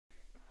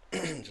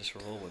Just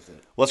roll with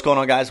it. What's going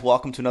on, guys?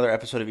 Welcome to another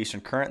episode of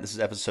Eastern Current. This is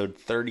episode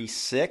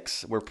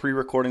 36. We're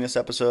pre-recording this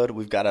episode.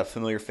 We've got a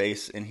familiar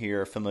face in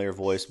here, a familiar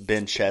voice,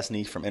 Ben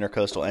Chesney from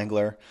Intercoastal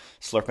Angler,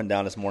 slurping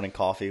down his morning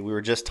coffee. We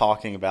were just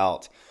talking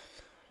about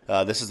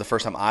this is the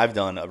first time I've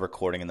done a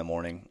recording in the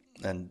morning,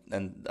 and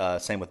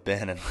same with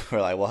Ben. And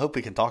we're like, well, I hope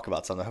we can talk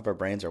about something. I hope our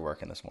brains are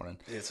working this morning.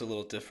 It's a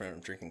little different.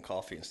 I'm drinking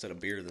coffee instead of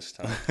beer this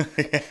time.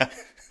 Yeah.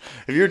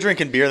 If you were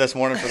drinking beer this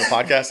morning for the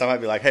podcast, I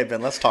might be like, hey,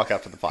 Ben, let's talk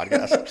after the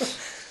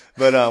podcast.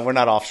 But we're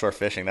not offshore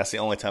fishing. That's the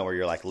only time where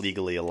you're like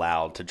legally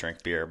allowed to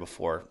drink beer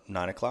before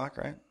 9 o'clock,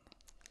 right?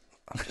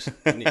 I'm just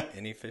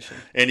any fishing.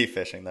 Any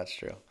fishing, that's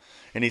true.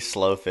 Any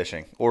slow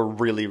fishing or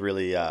really,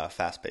 really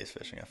fast-paced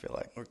fishing, I feel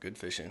like. Or good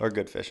fishing. Or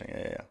good fishing,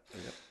 yeah.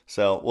 Yep.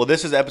 So, well,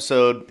 this is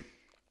episode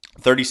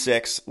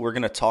 36. We're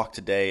going to talk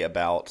today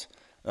about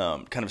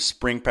kind of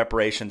spring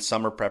preparation,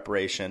 summer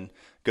preparation,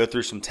 go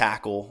through some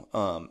tackle,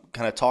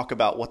 kind of talk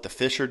about what the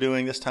fish are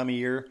doing this time of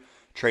year,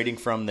 trading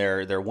from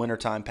their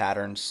wintertime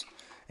patterns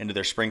into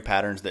their spring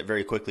patterns that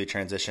very quickly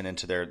transition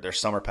into their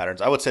summer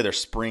patterns. I would say their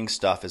spring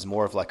stuff is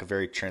more of like a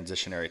very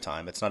transitionary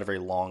time. It's not a very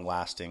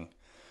long-lasting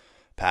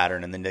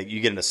pattern. And then you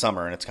get into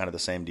summer, and it's kind of the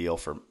same deal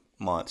for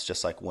months,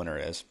 just like winter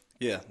is.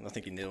 Yeah, I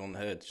think you nailed it on the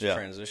head. It's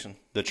transition.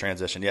 The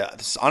transition, yeah.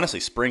 Honestly,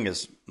 spring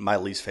is my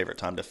least favorite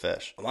time to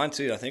fish. Mine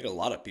too. I think a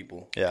lot of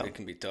people. Yeah. It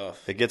can be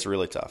tough. It gets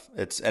really tough.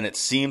 It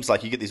seems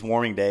like you get these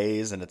warming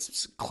days, and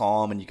it's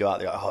calm, and you go out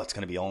there, oh, it's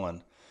going to be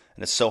on.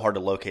 And it's so hard to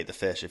locate the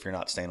fish if you're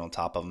not staying on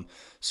top of them.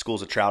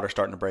 Schools of trout are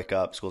starting to break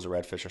up. Schools of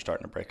redfish are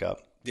starting to break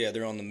up. Yeah,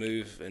 they're on the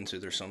move into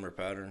their summer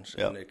patterns,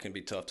 and it can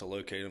be tough to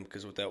locate them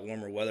because with that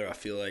warmer weather, I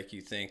feel like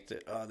you think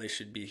that they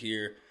should be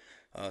here,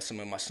 some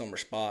of my summer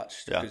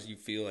spots, because you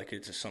feel like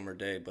it's a summer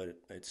day, but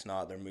it's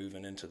not. They're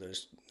moving into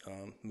those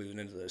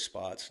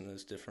spots and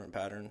those different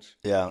patterns.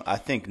 Yeah, I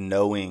think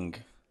one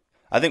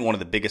of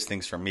the biggest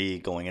things for me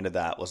going into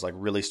that was like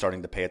really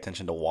starting to pay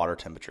attention to water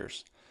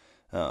temperatures.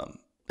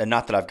 And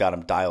not that I've got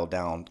him dialed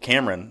down.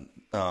 Cameron,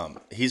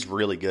 he's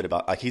really good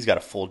about, like, he's got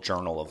a full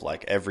journal of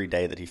like every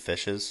day that he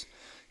fishes.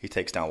 He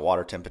takes down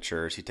water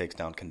temperatures, he takes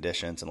down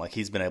conditions, and like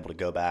he's been able to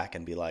go back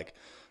and be like,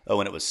 oh,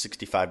 when it was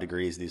 65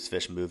 degrees, these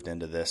fish moved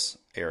into this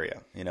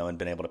area, and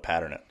been able to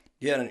pattern it.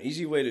 Yeah, and an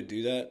easy way to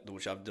do that,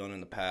 which I've done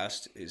in the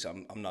past, is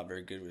I'm not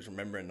very good with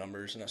remembering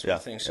numbers and that sort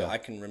of thing. So I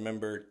can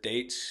remember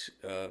dates,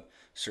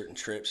 certain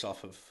trips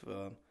off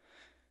of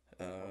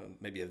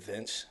maybe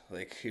events.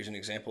 Like, here's an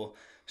example.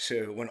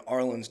 So when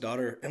Arlen's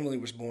daughter, Emily,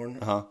 was born,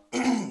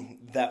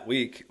 that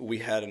week we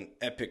had an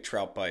epic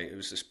trout bite. It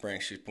was the spring.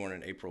 She was born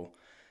in April.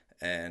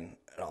 And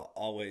I'll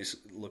always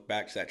look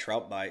back to that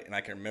trout bite, and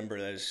I can remember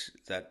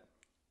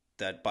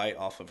that bite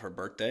off of her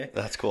birthday.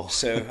 That's cool.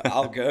 So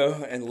I'll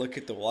go and look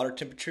at the water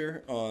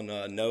temperature on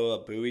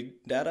NOAA buoy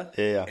data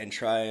and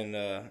try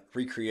and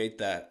recreate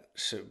that.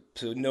 So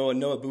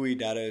NOAA buoy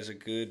data is a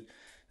good...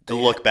 To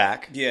look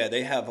back. Yeah,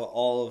 they have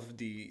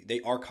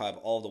they archive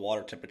all the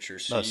water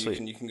temperatures. So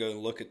you can go and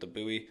look at the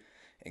buoy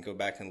and go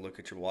back and look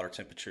at your water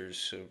temperatures.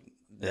 So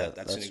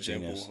that's an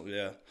example. Genius.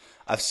 Yeah.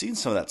 I've seen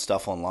some of that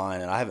stuff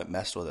online, and I haven't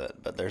messed with it,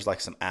 but there's like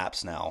some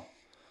apps now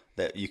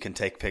that you can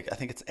take I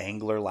think it's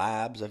Angler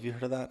Labs. Have you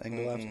heard of that?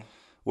 Angler Labs?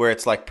 Where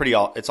it's like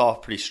it's all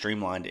pretty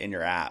streamlined in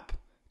your app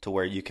to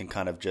where you can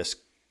kind of just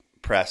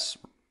press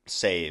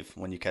save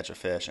when you catch a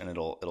fish, and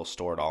it'll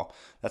store it all.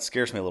 That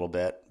scares me a little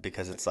bit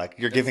because it's like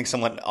you're giving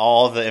someone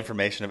all the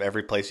information of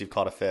every place you've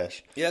caught a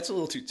fish. Yeah, it's a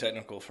little too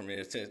technical for me.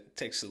 It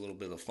takes a little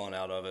bit of the fun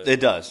out of it.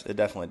 It does. It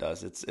definitely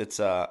does. It's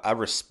I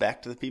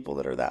respect the people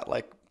that are that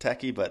like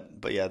techie,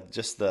 but yeah,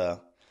 just I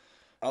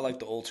like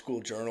the old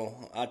school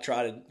journal. I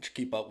try to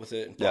keep up with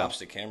it, and props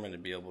to Cameron to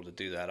be able to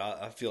do that.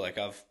 I feel like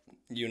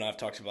you and I have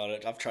talked about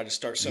it. I've tried to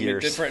start so many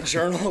different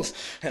journals,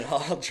 and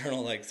I'll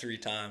journal like 3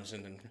 times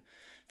and then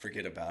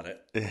forget about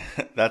it.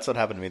 That's what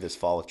happened to me this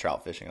fall with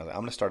trout fishing. I was like,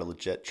 I'm going to start a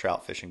legit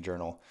trout fishing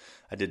journal.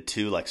 I did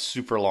 2 like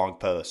super long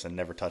posts and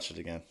never touched it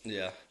again.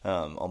 Yeah.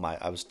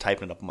 I was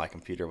typing it up on my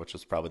computer, which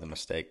was probably the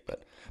mistake.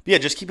 But yeah,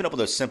 just keeping up with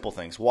those simple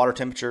things. Water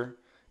temperature,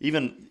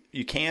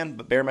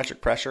 but barometric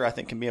pressure I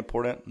think can be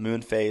important.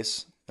 Moon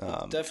phase.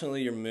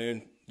 Definitely your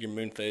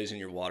moon phase and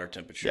your water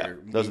temperature. Yeah,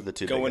 those are the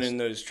 2 going biggest. In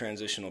those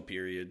transitional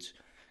periods,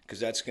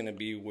 because that's going to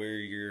be where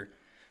you're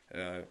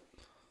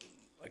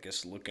I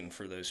guess looking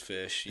for those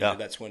fish. You know,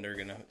 that's when they're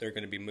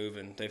gonna be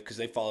moving. Because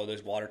they follow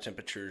those water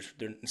temperatures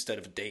instead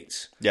of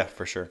dates. Yeah,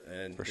 for sure.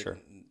 And for sure.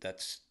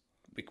 That's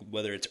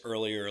whether it's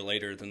earlier or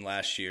later than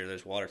last year.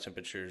 Those water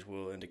temperatures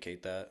will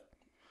indicate that.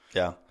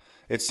 Yeah,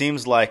 it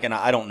seems like, and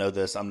I don't know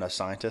this. I'm not a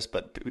scientist,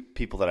 but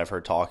people that I've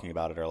heard talking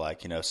about it are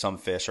like, some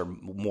fish are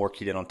more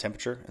keyed in on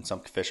temperature, and some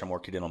fish are more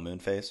keyed in on moon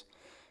phase.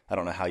 I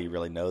don't know how you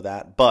really know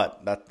that,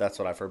 but that's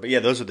what I've heard. But yeah,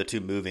 those are the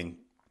 2 moving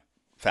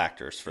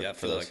factors for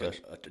those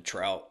fish. A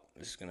trout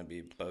is going to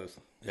be both.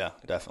 Yeah,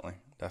 definitely.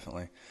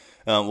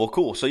 Well,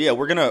 cool. So yeah,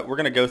 we're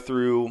gonna go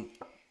through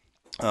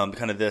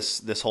kind of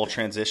this whole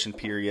transition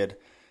period,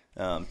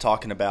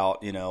 talking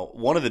about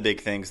one of the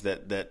big things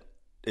that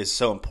is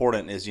so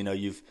important is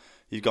you've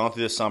gone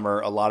through the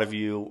summer. A lot of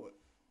you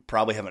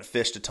probably haven't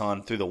fished a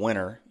ton through the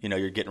winter.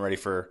 You're getting ready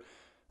for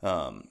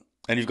and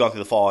you've gone through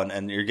the fall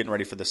and you're getting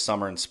ready for the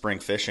summer and spring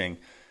fishing.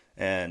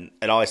 And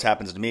it always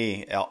happens to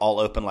me. I'll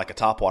open like a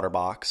topwater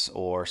box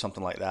or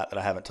something like that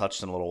I haven't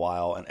touched in a little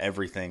while, and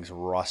everything's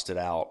rusted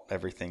out.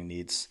 Everything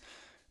needs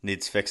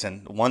fixing.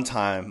 One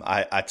time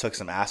I took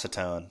some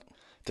acetone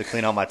to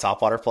clean out my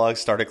topwater plugs,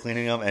 started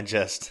cleaning them, and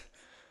just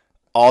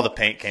all the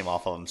paint came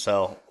off of them.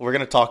 So we're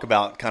going to talk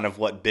about kind of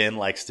what Ben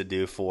likes to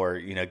do for,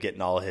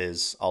 getting all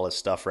his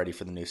stuff ready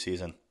for the new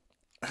season.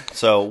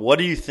 So what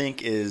do you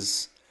think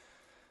is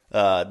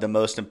the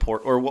most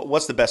important, or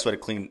what's the best way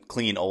to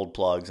clean old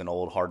plugs and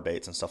old hard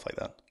baits and stuff like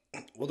that?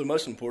 Well, the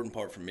most important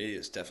part for me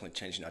is definitely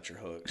changing out your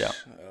hooks. Yeah.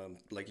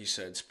 Like you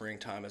said,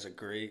 springtime is a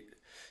great.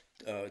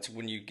 It's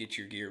when you get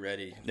your gear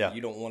ready. Yeah.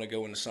 You don't want to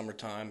go in the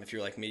summertime. If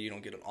you're like me, you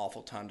don't get an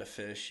awful time to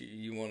fish.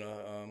 You want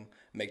to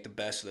make the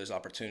best of those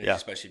opportunities,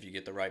 especially if you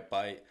get the right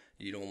bite.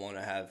 You don't want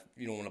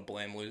to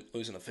blame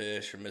losing a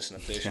fish or missing a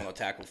fish on a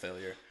tackle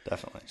failure.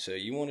 Definitely. So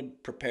you want to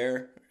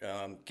prepare,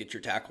 get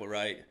your tackle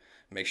right.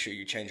 Make sure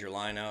you change your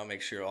line out.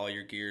 Make sure all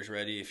your gear is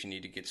ready. If you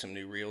need to get some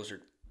new reels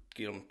or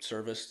get them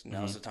serviced,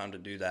 now's the time to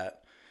do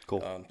that.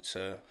 Cool.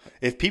 So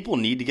if people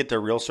need to get their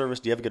reel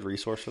serviced, do you have a good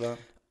resource for that?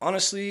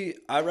 Honestly,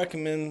 I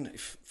recommend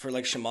for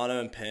like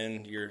Shimano and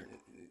Penn,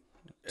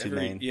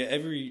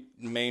 every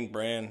main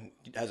brand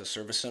has a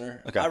service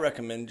center. Okay. I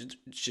recommend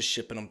just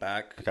shipping them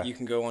back. Okay. You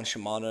can go on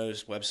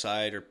Shimano's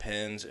website or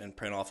Penn's and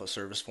print off a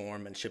service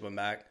form and ship them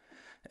back,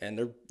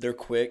 and they're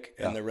quick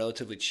and they're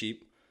relatively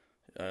cheap.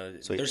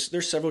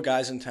 There's several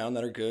guys in town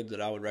that are good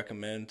that I would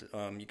recommend.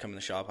 You come in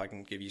the shop, I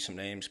can give you some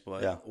names,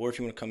 or if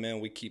you want to come in,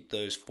 we keep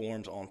those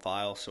forms on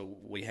file, so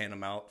we hand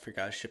them out for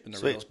guys shipping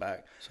their reels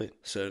back. Sweet.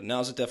 So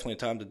now's definitely a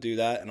time to do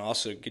that, and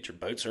also get your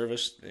boat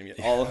serviced,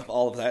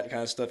 all of that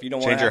kind of stuff. You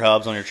don't change your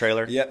hubs on your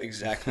trailer. Yep,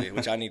 exactly,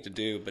 which I need to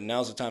do. But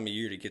now's the time of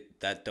year to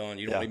get that done.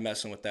 You don't want to be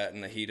messing with that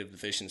in the heat of the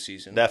fishing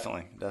season.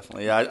 Definitely.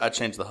 Yeah, I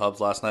changed the hubs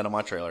last night on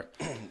my trailer.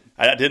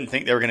 I didn't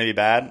think they were going to be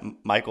bad.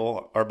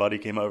 Michael, our buddy,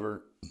 came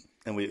over.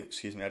 And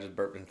I just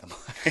burped into the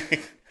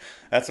mic.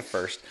 That's a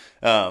first.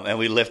 And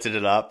we lifted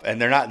it up, and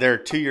they're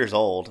 2 years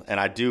old, and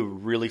I do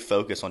really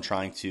focus on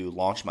trying to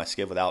launch my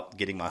skid without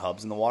getting my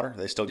hubs in the water.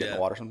 They still get in the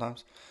water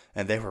sometimes.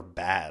 And they were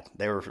bad.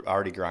 They were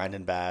already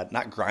grinding bad.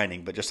 Not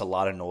grinding, but just a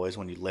lot of noise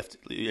when you lift.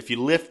 If you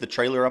lift the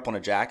trailer up on a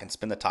jack and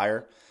spin the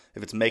tire,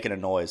 if it's making a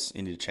noise,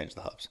 you need to change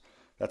the hubs.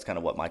 That's kind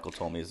of what Michael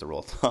told me is the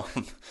rule of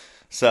thumb.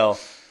 So,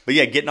 but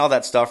yeah, getting all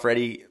that stuff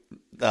ready,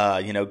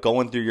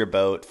 going through your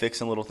boat,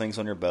 fixing little things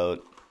on your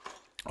boat,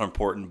 are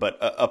important. But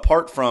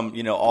apart from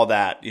all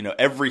that,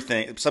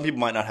 everything, some people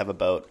might not have a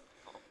boat.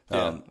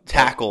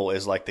 Tackle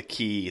is like the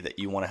key that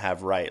you want to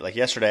have right. Like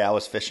yesterday I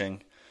was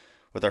fishing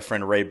with our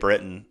friend Ray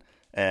Britton,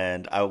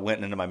 and I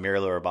went into my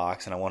MirrOlure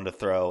box and I wanted to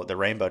throw the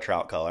rainbow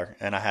trout color,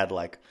 and I had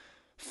like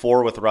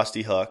 4 with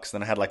rusty hooks.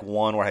 Then I had like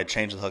 1 where I had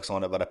changed the hooks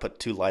on it, but I put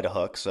too light a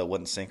hook so it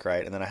wouldn't sink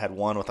right. And then I had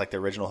 1 with like the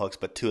original hooks,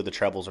 but 2 of the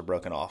trebles are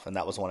broken off, and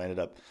that was one I ended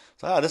up.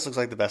 So this looks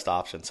like the best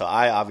option. So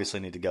I obviously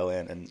need to go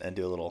in and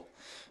do a little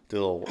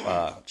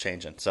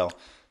changing. So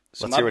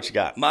let's hear what you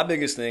got. My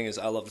biggest thing is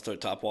I love to throw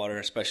topwater,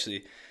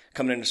 especially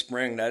coming into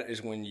spring. That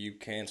is when you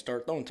can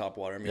start throwing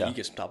topwater. I mean, you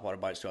get some topwater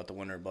bites throughout the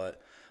winter,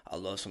 but I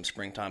love some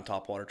springtime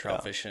topwater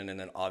trout fishing, and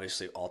then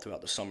obviously all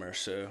throughout the summer.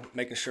 So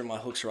making sure my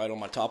hooks are right on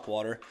my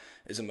topwater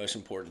is the most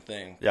important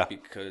thing. Yeah.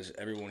 Because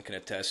everyone can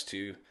attest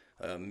to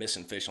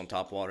missing fish on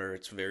topwater.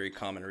 It's a very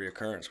common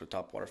reoccurrence with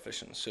topwater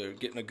fishing. So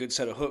getting a good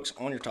set of hooks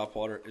on your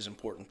topwater is an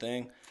important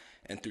thing.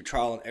 And through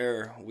trial and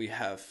error, we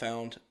have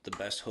found the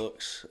best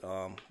hooks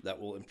that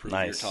will improve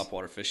your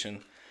topwater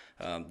fishing.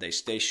 They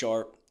stay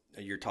sharp.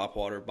 Your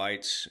topwater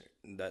bites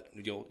your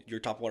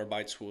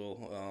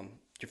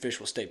fish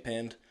will stay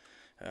pinned.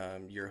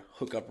 Your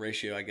hookup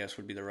ratio, I guess,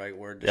 would be the right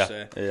word to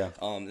say. Yeah.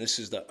 This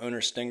is the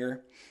Owner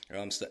Stinger.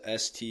 It's the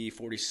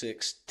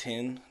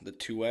ST4610, the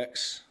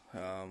 2X,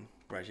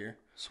 right here.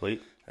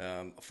 Sweet.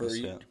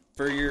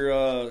 For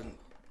your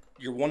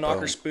one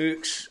knocker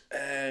spooks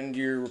and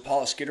your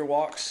Rapala skitter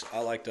walks, I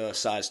like the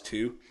size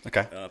 2.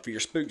 Okay. For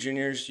your spook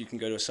juniors, you can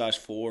go to a size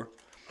 4,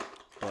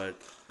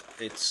 but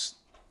these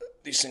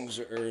things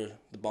are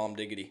the bomb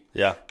diggity.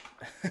 Yeah,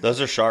 those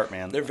are sharp,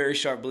 man. They're very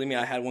sharp. Believe me,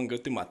 I had one go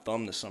through my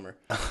thumb this summer.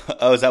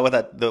 Oh, is that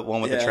what the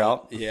one with the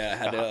trout? Yeah, I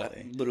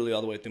had literally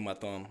all the way through my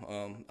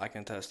thumb. I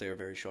can attest they are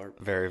very sharp.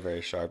 Very,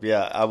 very sharp.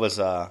 Yeah,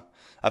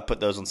 I put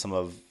those on some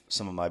of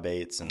my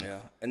baits, and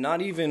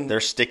not even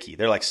they're sticky.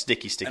 They're like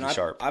sticky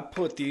sharp. I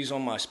put these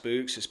on my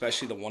spooks,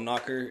 especially the one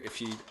knocker.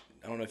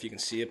 I don't know if you can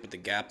see it, but the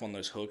gap on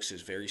those hooks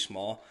is very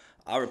small.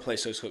 I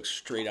replace those hooks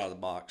straight out of the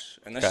box,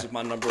 and this is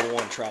my number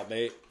 1 trout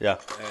bait. Yeah,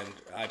 and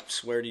I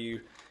swear to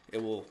you,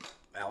 it will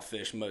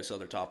outfish most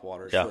other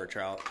topwaters for a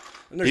trout.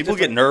 People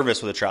get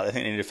nervous with a trout; they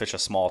think they need to fish a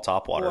small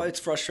topwater. Well, it's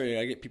frustrating.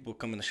 I get people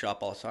come in the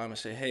shop all the time and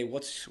say, "Hey,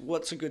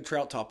 what's a good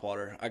trout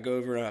topwater?" I go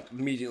over and I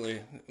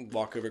immediately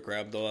walk over,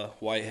 grab the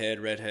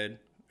whitehead, redhead,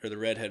 or the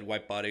redhead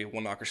white body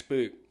one knocker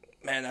spook.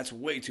 Man, that's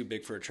way too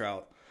big for a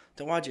trout.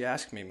 Then why'd you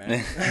ask me,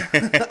 man?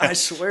 I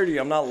swear to you,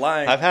 I'm not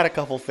lying. I've had a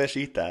couple fish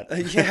eat that.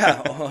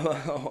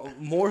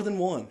 More than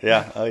one.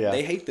 Yeah, oh yeah.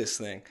 They hate this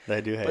thing.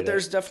 They do hate it. But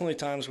there's definitely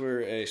times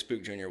where a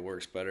Spook Junior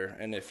works better.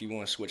 And if you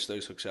want to switch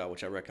those hooks out,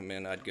 which I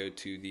recommend, I'd go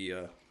to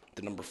the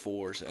number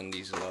 4s and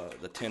these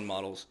the 10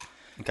 models.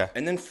 Okay.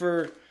 And then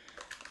for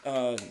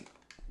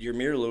your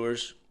mirror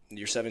lures,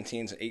 your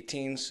 17s and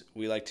 18s,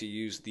 we like to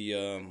use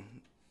the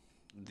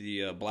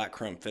black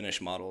chrome finish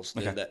models,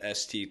 the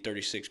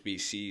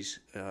ST36BCs,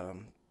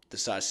 the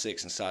size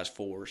 6 and size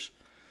 4s.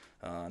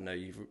 I know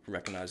you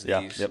recognize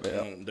these.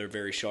 Yep. They're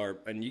very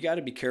sharp. And you got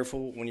to be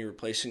careful when you're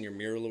replacing your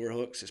mirror lure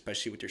hooks,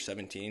 especially with your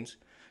 17s,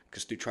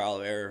 because through trial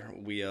and error,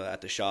 we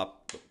at the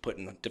shop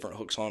putting different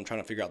hooks on them,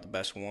 trying to figure out the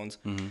best ones.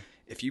 Mm-hmm.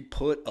 If you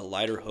put a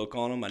lighter hook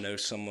on them, I know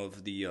some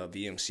of the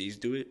VMCs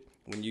do it.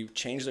 When you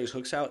change those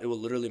hooks out, it will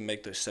literally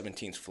make those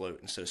 17s float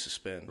instead of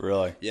suspend.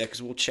 Really? Yeah,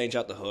 because we'll change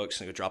out the hooks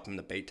and go drop them in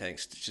the bait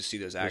tanks to see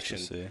those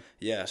action.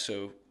 Yeah,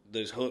 so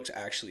those hooks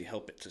actually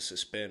help it to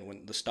suspend.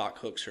 When the stock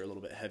hooks are a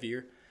little bit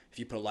heavier, if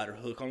you put a lighter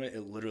hook on it,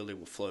 it literally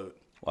will float.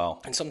 Wow.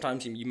 And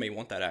sometimes you may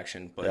want that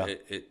action, but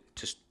it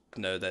just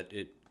know that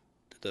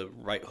the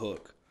right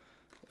hook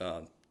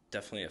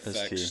definitely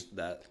affects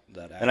that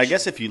action. And I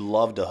guess if you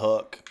loved a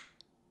hook,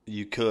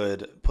 you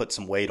could put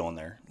some weight on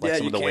there, like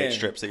some of the weight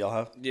strips that y'all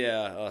have.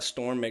 Yeah,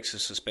 Storm makes the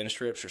suspend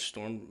strips or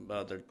Storm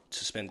the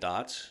suspend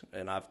dots,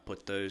 and I've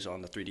put those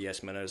on the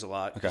 3DS minnows a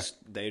lot. Okay.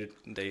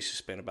 They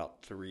suspend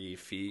about 3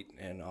 feet,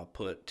 and I'll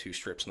put 2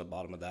 strips on the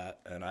bottom of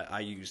that. And I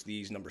use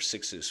these number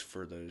 6s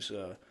for those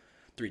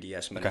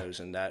 3DS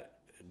minnows, and that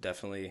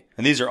definitely.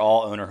 And these are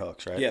all owner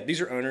hooks, right? Yeah, these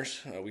are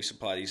owners. We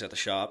supply these at the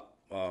shop.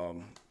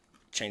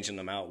 Changing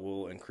them out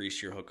will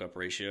increase your hookup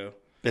ratio.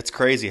 It's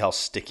crazy how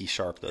sticky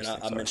sharp those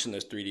things are. I mentioned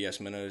those 3DS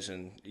minnows,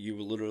 and you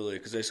will literally,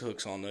 because those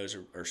hooks on those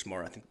are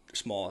smart. I think they're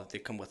small. They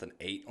come with an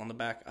 8 on the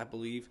back, I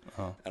believe.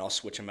 And I'll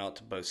switch them out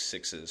to both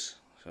 6s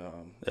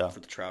for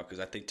the trout,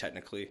 because I think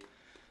technically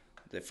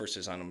they first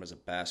designed them as a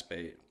bass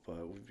bait,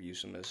 but we've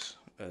used them as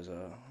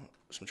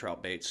some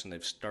trout baits, and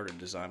they've started to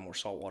design more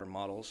saltwater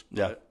models.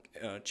 But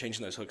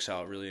changing those hooks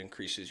out really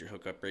increases your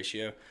hookup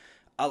ratio.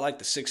 I like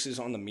the 6s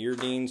on the mirror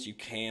beans. You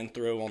can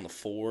throw on the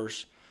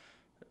 4s.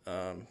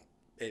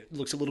 It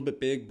looks a little bit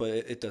big, but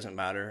it doesn't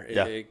matter.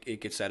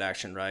 It gets that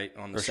action right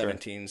on the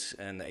 17s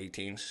and the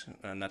 18s,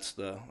 and that's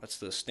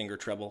the Stinger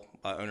treble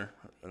by owner,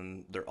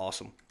 and they're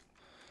awesome.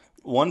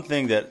 One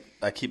thing that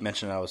I keep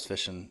mentioning, I was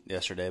fishing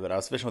yesterday, but I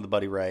was fishing with a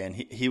buddy, Ray, and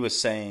he was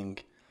saying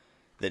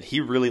that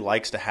he really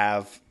likes to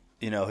have,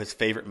 his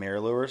favorite mirror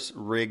lures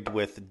rigged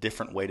with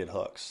different weighted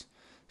hooks.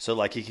 So,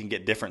 like, he can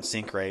get different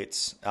sink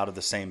rates out of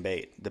the same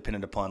bait,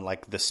 depending upon,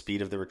 like, the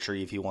speed of the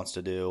retrieve he wants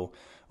to do,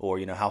 or,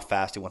 how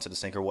fast he wants it to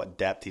sink, or what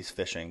depth he's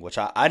fishing, which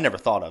I never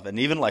thought of. And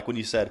even, like, when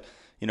you said,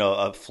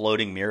 a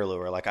floating mirror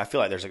lure, like, I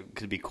feel like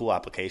could be cool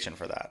application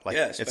for that. Like,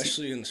 yeah,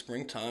 especially in the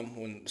springtime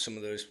when some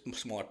of those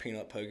smaller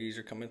peanut pogies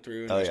are coming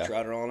through and there's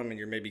trout are on them, and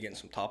you're maybe getting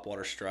some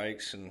topwater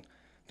strikes, and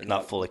they're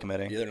not fully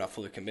committing. Yeah, they're not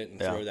fully committing.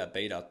 Throw that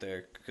bait out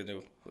there because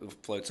it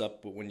floats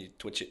up, but when you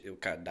twitch it,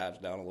 it kind of dives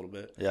down a little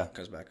bit. Yeah,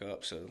 comes back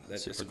up. So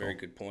that's a very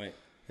good point.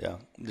 Yeah,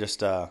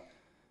 just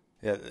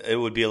it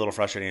would be a little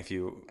frustrating if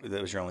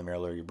that was your only mirror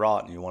lure you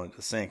brought and you wanted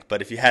to sink.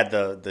 But if you had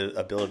the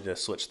ability to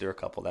switch through a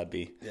couple, that'd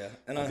be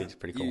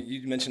pretty cool.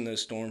 You mentioned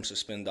those Storm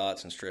suspend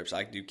dots and strips.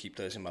 I do keep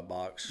those in my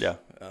box. Yeah,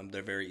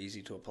 they're very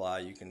easy to apply.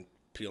 You can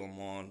peel them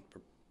on,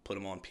 put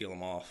them on, peel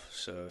them off.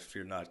 So if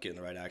you're not getting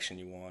the right action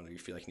you want, or you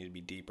feel like you need to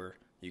be deeper,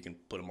 you can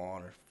put them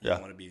on, or if you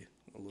want to be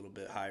a little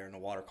bit higher in the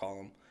water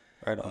column,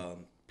 right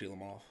on. Peel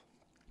them off.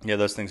 Yeah,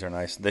 those things are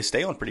nice. They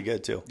stay on pretty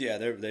good too. Yeah,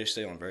 they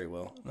stay on very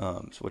well.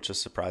 Which is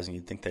surprising.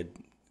 You'd think they'd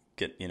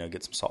get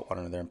some salt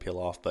water in there and peel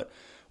off. But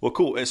well,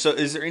 cool. So,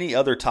 is there any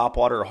other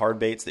topwater or hard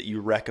baits that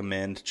you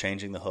recommend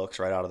changing the hooks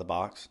right out of the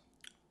box?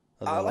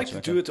 I like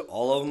to do it to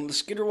all of them. The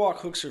skidder walk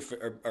hooks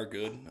are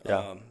good.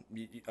 Yeah.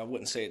 I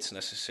wouldn't say it's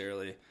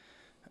necessarily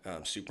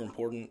super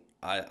important.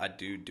 I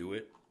do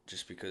it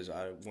just because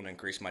I want to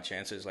increase my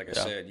chances. Like I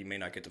said, you may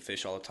not get to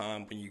fish all the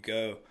time. When you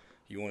go,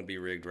 you want to be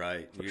rigged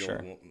right.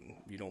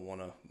 You don't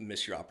want to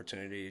miss your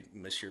opportunity,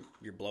 miss your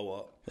blow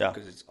up. Yeah.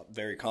 Because it's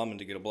very common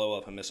to get a blow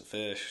up and miss a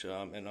fish.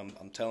 And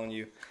I'm telling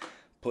you,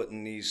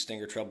 putting these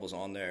Stinger trebles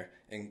on there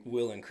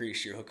will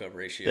increase your hookup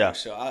ratio. Yeah.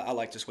 So I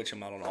like to switch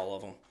them out on all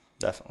of them.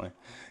 Definitely.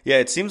 Yeah,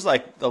 it seems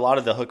like a lot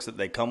of the hooks that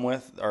they come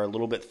with are a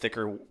little bit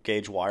thicker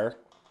gauge wire.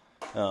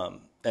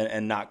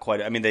 And not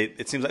quite. I mean,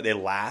 it seems like they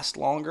last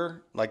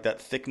longer, like that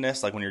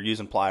thickness. Like when you're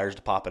using pliers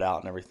to pop it out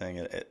and everything,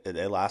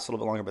 it lasts a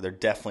little bit longer. But they're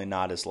definitely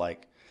not as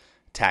like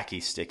tacky,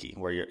 sticky.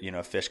 Where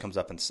a fish comes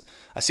up and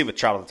I see with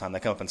trout all the time.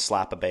 They come up and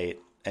slap a bait,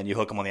 and you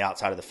hook them on the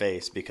outside of the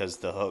face because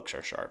the hooks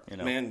are sharp.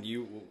 Man,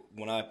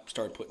 when I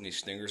started putting these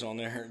stingers on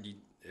there,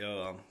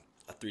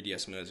 a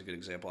 3DS minnow is a good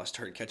example. I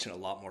started catching a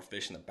lot more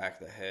fish in the back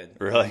of the head.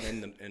 Really?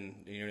 In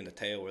the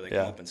tail where they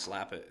come up and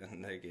slap it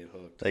and they get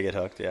hooked. They get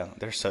hooked, yeah.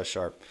 They're so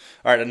sharp.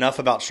 All right, enough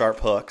about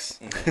sharp hooks.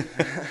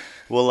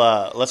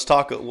 Well, let's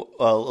talk a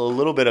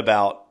little bit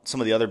about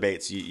some of the other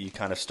baits you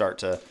kind of start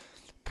to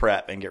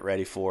prep and get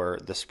ready for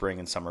the spring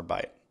and summer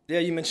bite. Yeah,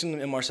 you mentioned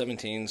the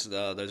MR17s.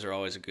 Those are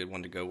always a good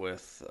one to go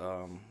with.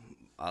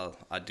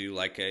 I do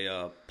like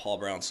a Paul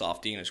Brown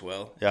Softeen as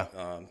well. Yeah.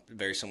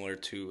 Very similar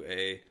to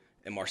a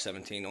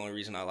MR17. The only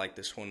reason I like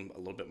this one a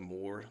little bit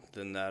more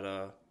than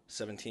that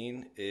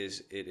 17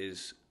 is it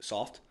is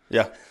soft.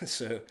 Yeah.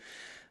 So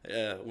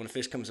when a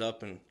fish comes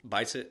up and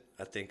bites it,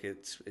 I think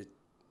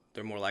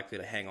they're more likely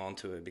to hang on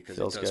to it because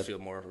it does feel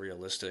more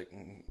realistic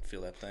and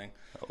feel that thing.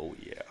 Oh,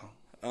 yeah.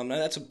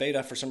 That's a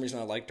bait for some reason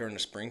I like during the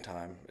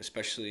springtime,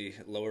 especially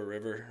lower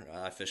river.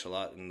 I fish a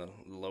lot in the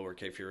lower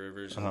Cape Fear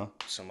rivers and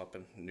some up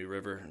in New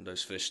River. And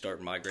those fish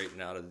start migrating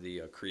out of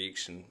the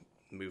creeks and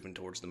moving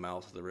towards the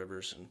mouth of the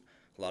rivers. And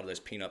a lot of those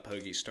peanut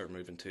pogies start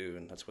moving too,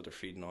 and that's what they're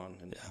feeding on.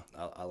 And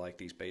I like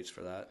these baits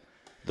for that.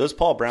 Those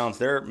Paul Browns,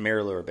 they're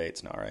MirrOlure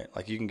baits now, right?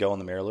 Like you can go on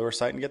the MirrOlure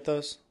site and get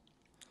those?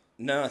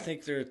 No, I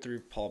think they're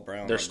through Paul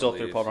Brown. They're still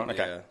through Paul Brown?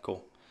 Okay,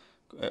 cool.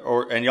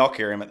 And y'all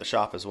carry them at the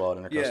shop as well at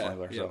Intercoastal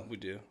Angler. Yeah, we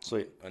do.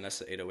 Sweet. And that's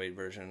the 808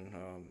 version.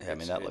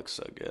 That looks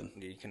so good.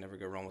 You can never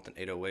go wrong with an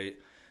 808.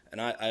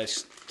 And I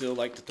still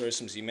like to throw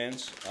some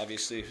Z-Mans.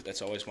 Obviously,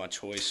 that's always my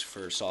choice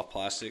for soft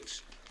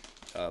plastics.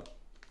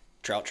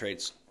 Trout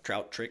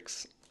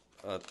tricks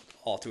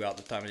all throughout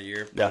the time of the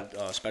year, but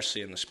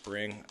especially in the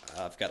spring.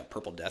 I've got a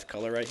purple death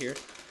color right here.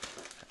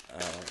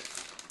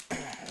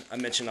 I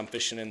mentioned I'm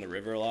fishing in the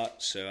river a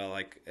lot, so I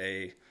like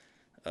a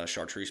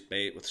chartreuse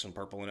bait with some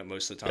purple in it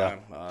most of the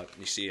time.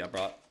 You see I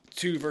brought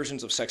two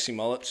versions of Sexy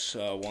Mullets.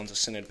 One's a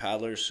Scented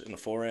Paddlers in the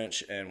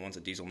 4-inch, and one's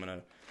a Diesel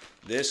Minnow.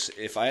 This,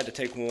 if I had to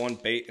take one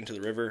bait into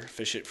the river,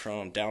 fish it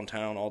from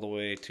downtown all the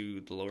way to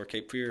the lower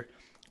Cape Fear,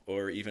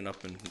 or even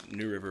up in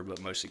New River,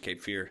 but mostly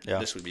Cape Fear,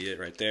 this would be it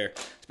right there,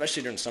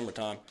 especially during the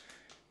summertime.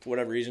 For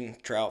whatever reason,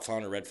 trout,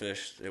 flounder,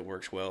 redfish, it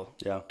works well.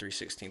 Yeah.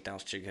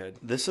 3/16-ounce jig head.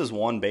 This is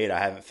one bait I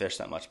haven't fished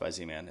that much by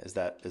Z-Man. Is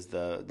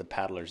the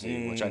Paddler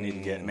Z, which I need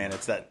to get. Man,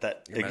 it's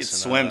it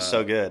swims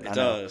so good. It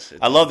does.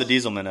 I love the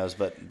Diesel Minnows,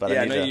 but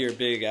I know you're a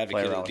big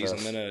advocate of Diesel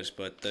Minnows,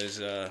 but those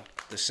the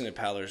Scented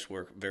Paddlers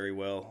work very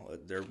well.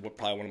 They're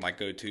probably one of my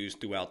go-tos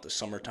throughout the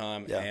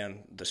summertime and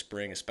the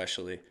spring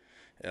especially.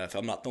 If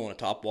I'm not throwing a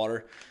top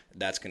water,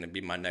 that's going to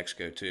be my next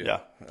go-to.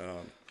 Yeah.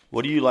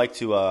 What do you like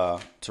to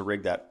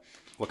rig that?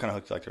 What kind of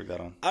hook do you like to rig that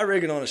on? I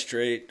rig it on a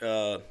straight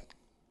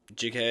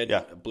jig head.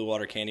 Yeah. Blue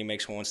Water Candy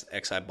makes one. It's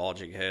the XI ball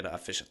jig head. I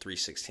fish at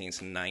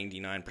 3/16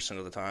 99%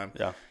 of the time.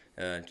 Yeah.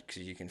 Because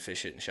you can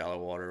fish it in shallow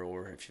water,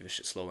 or if you fish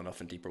it slow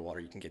enough in deeper water,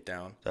 you can get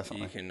down.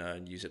 Definitely. You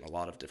can use it in a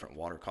lot of different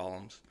water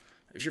columns.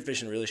 If you're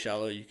fishing really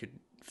shallow, you could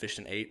fish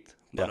an 1/8.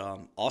 But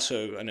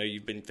also, I know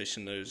you've been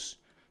fishing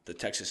the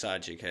Texas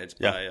side jig heads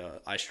by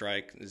Ice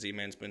Strike.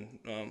 Z-Man's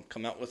been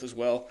come out with as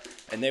well,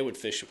 and they would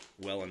fish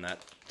well in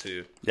that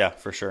too. Yeah,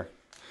 for sure.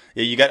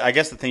 Yeah, I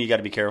guess the thing you got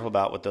to be careful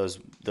about with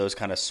those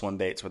kind of swim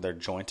baits where they're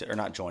jointed, or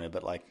not jointed,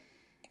 but like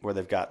where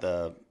they've got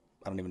I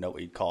don't even know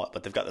what you'd call it,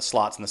 but they've got the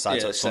slots in the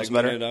side so it swims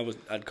better.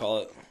 I'd call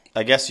it.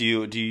 I guess do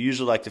you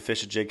usually like to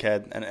fish a jig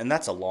head, and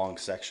that's a long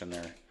section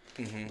there,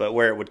 but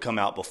where it would come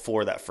out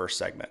before that first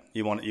segment.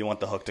 You want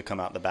the hook to come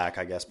out the back,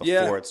 I guess,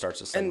 before it starts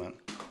the segment.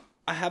 And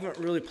I haven't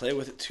really played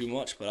with it too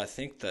much, but I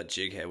think that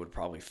jig head would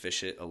probably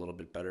fish it a little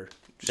bit better.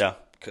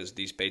 Because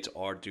these baits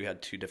do have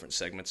two different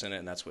segments in it,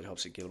 and that's what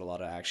helps it give it a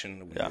lot of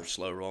action when you're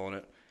slow rolling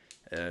it.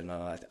 And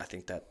I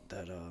think that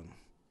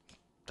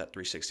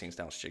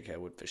 3/16-ounce jig head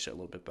would fish it a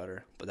little bit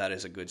better. But that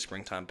is a good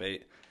springtime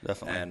bait.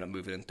 Definitely. And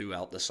moving in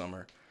throughout the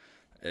summer,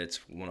 it's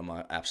one of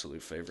my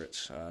absolute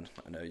favorites.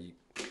 I know you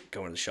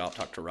go into the shop,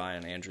 talk to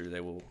Ryan, Andrew, they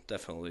will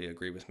definitely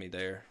agree with me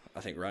there. I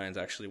think Ryan's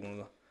actually one of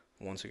the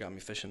ones who got me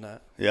fishing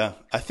that. Yeah,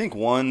 I think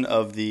one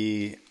of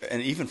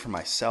and even for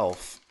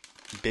myself,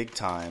 big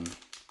time,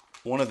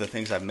 one of the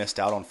things I've missed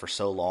out on for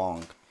so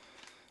long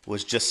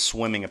was just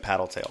swimming a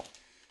paddle tail.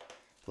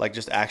 Like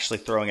just actually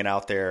throwing it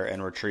out there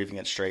and retrieving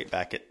it straight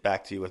back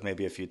to you with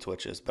maybe a few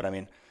twitches. But I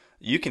mean,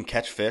 you can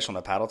catch fish on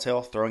a paddle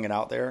tail, throwing it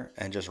out there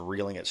and just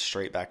reeling it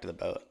straight back to the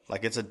boat.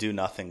 Like it's a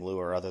do-nothing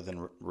lure other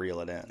than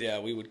reel it in. Yeah,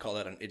 we would call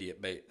that an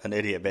idiot bait. An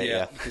idiot bait,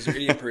 yeah. Because you're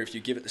idiot proof. You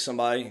give it to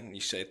somebody and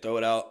you say, throw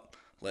it out,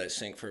 let it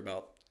sink for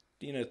about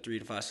 3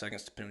 to 5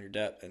 seconds depending on your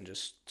depth, and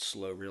just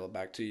slow reel it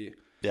back to you.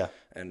 Yeah.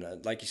 And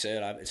like you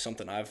said, it's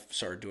something I've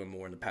started doing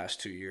more in the past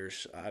 2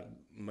 years. I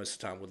most of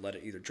the time would let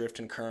it either drift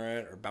in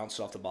current or bounce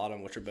off the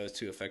bottom, which are both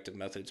two effective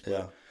methods.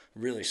 But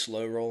really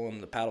slow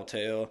rolling the paddle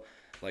tail,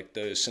 like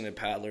those Scented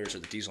Paddlers or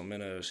the Diesel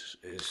Minnows,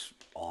 is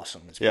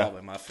awesome. It's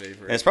probably my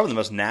favorite. And it's probably the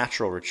most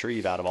natural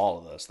retrieve out of all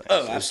of those things.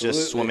 Oh, absolutely. It's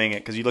just swimming it,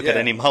 because you look at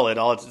any mullet,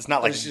 it's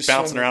not like it's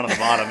bouncing around on the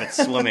bottom. It's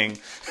swimming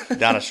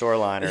down a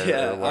shoreline or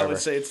whatever. I would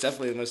say it's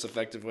definitely the most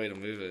effective way to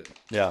move it.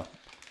 Yeah.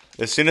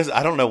 As soon as,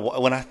 I don't know,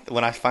 when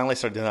I finally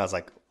started doing that, I was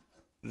like,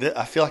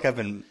 I feel like I've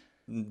been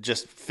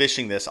just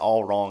fishing this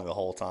all wrong the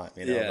whole time.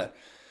 Yeah.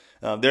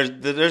 But,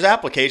 there's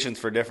applications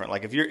for different.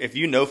 Like if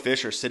you know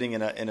fish are sitting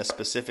in a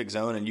specific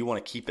zone and you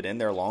want to keep it in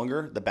there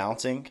longer, the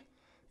bouncing,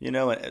 and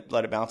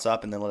let it bounce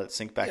up and then let it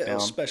sink back down.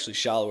 Especially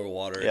shallower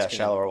water.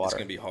 Shallower water. It's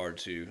going to be hard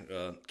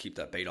to keep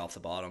that bait off the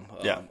bottom.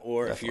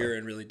 Or definitely. If you're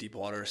in really deep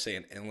water, say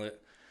an inlet,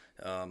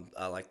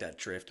 I like that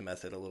drift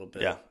method a little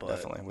bit. Yeah, but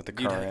definitely with the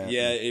current.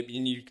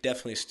 And you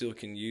definitely still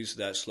can use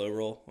that slow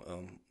roll.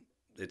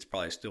 It's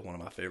probably still one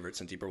of my favorites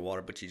in deeper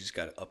water, but you just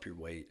got to up your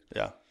weight.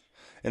 Yeah.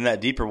 In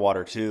that deeper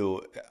water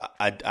too,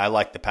 I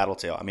like the paddle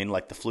tail. I mean,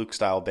 like the fluke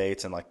style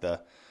baits and like the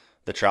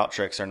trout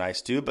tricks are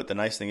nice too. But the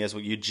nice thing is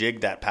when you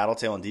jig that paddle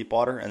tail in deep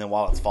water, and then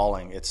while it's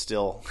falling, it's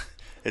still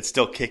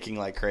kicking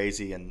like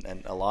crazy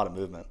and a lot of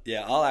movement.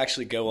 Yeah, I'll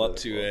actually go up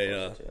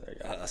to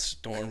a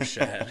storm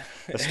shad.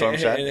 A storm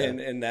shad?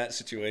 in that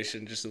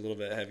situation, just a little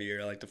bit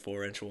heavier. I like the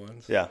 4-inch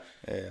ones. Yeah.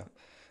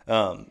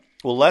 Well,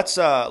 let's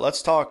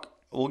talk.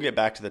 We'll get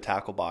back to the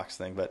tackle box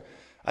thing, but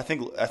I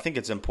think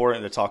it's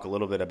important to talk a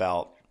little bit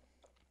about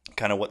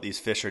kind of what these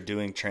fish are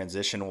doing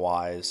transition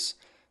wise,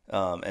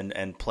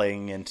 and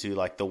playing into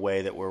like the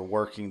way that we're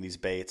working these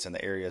baits and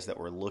the areas that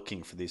we're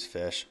looking for these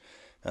fish.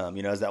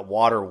 As that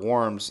water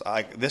warms,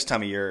 this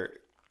time of year,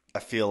 I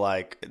feel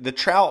like the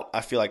trout,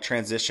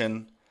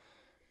 transition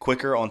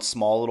quicker on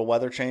small little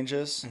weather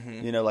changes.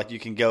 Mm-hmm. Like you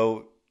can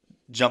go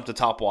jump to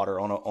top water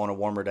on a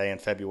warmer day in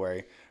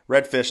February.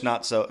 Redfish,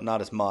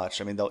 not as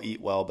much. I mean, they'll eat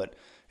well, but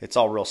it's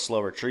all real slow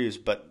retrieves.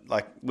 But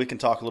like we can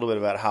talk a little bit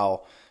about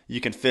how you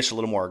can fish a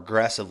little more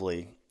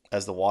aggressively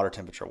as the water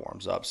temperature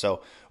warms up.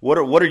 So what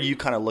are you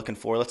kind of looking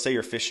for? Let's say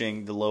you're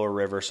fishing the lower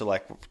river. So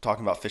like we're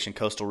talking about fishing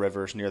coastal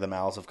rivers, near the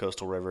mouths of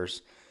coastal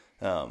rivers.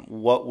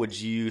 What would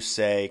you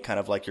say kind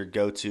of like your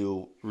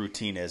go-to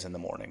routine is in the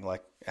morning?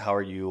 Like how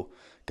are you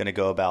going to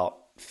go about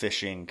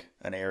fishing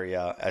an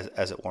area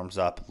as it warms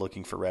up,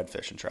 looking for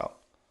redfish and trout?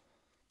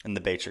 And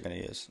the baits you're going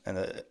to use and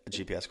the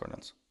GPS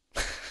coordinates.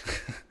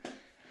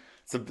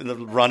 It's the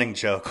running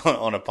joke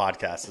on a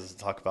podcast is to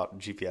talk about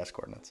GPS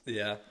coordinates.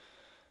 Yeah.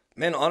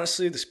 Man,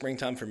 honestly, the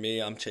springtime for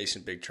me, I'm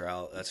chasing big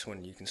trout. That's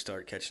when you can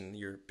start catching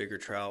your bigger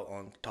trout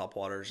on top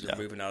waters. They're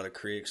moving out of the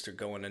creeks. They're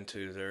going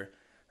into their,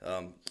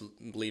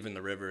 leaving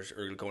the rivers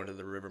or going to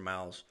the river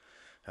mouths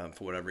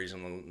for whatever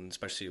reason,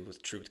 especially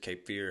with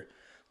Cape Fear.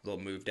 They'll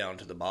move down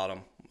to the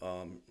bottom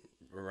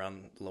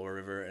around the lower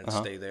river and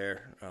stay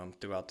there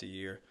throughout the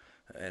year,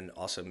 and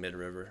also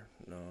mid-river.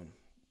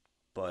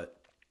 But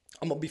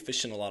I'm going to be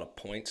fishing a lot of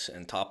points,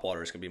 and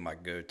topwater is going to be my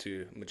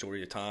go-to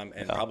majority of the time,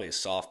 and probably a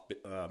soft,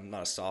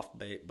 not a soft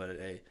bait, but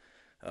a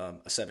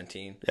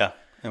 17. Yeah,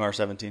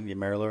 MR17, you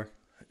Marilure.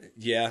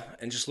 Yeah,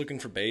 and just looking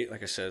for bait.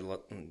 Like I said,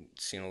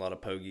 seeing a lot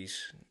of pogies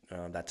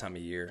that time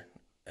of year.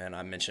 And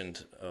I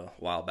mentioned a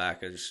while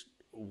back, there's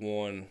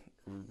one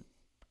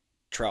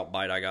trout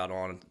bite I got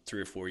on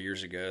 3 or 4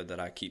 years ago that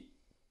I keep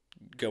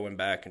going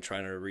back and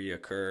trying to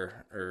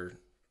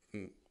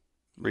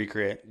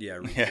recreate. Yeah,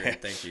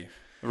 recreate. Thank you.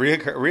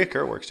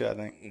 Reoccur works too, I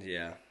think.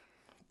 Yeah,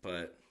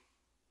 but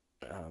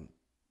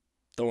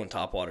throwing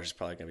topwater is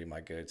probably going to be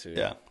my go-to.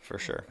 Yeah, for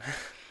sure.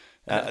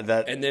 And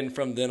then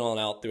from then on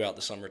out throughout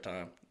the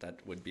summertime, that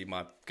would be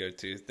my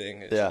go-to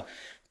thing.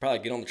 Probably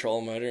get on the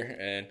trolling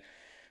motor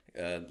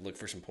and look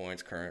for some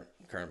points, current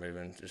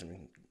moving.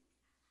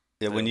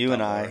 When you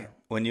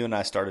and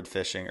I started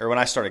fishing, or when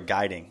I started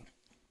guiding,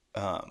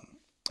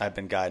 I've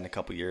been guiding a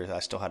couple years. I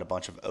still had a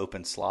bunch of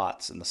open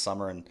slots in the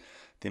summer, and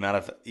the amount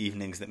of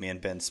evenings that me and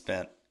Ben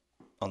spent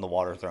on the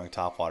water throwing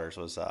topwaters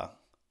was, I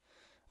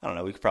don't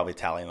know, we could probably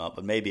tally them up,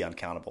 but maybe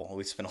uncountable.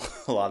 We spent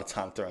a lot of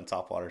time throwing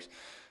topwaters.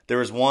 There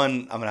was one,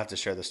 I'm going to have to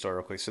share this story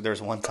real quick. So there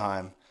was one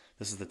time,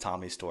 this is the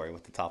Tommy story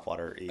with the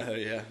topwater eat. Oh,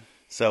 yeah.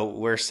 So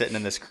we're sitting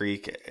in this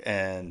creek,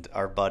 and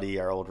our buddy,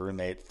 our old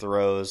roommate,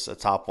 throws a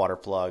topwater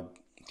plug,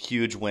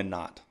 huge wind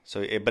knot.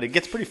 But it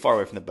gets pretty far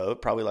away from the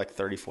boat, probably like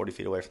 30, 40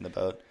 feet away from the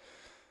boat.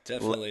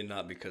 Definitely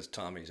not because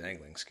Tommy's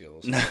angling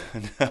skills. No,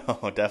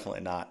 definitely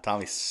not.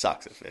 Tommy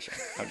sucks at fishing.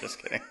 I'm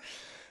just kidding.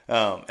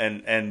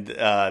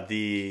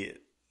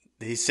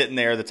 He's sitting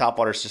there. The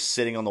topwater's just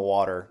sitting on the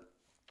water,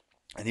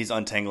 and he's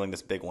untangling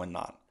this big wind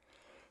knot.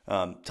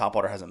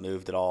 Topwater hasn't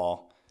moved at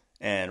all,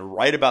 and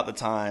right about the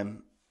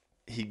time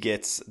he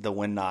gets the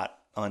wind knot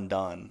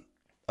undone,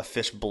 a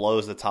fish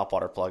blows the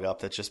topwater plug up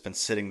that's just been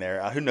sitting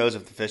there. Who knows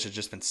if the fish has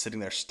just been sitting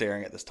there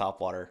staring at this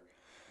topwater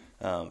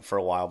for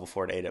a while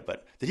before it ate it.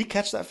 But did he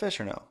catch that fish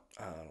or no?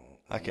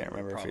 I can't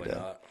remember if he did.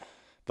 Not.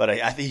 But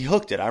I think he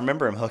hooked it. I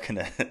remember him hooking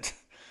it.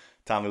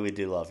 Tommy, we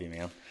do love you,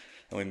 man,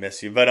 and we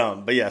miss you.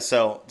 But yeah,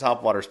 so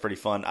topwater is pretty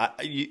fun.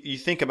 You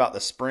think about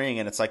the spring,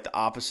 and it's like the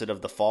opposite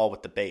of the fall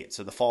with the bait.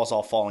 So the fall's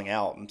all falling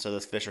out, and so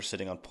those fish are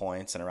sitting on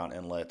points and around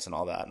inlets and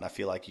all that. And I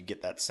feel like you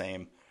get that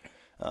same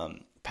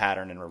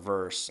pattern in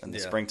reverse in the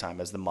springtime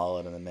as the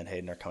mullet and the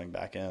menhaden are coming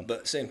back in.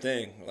 But same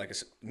thing, like I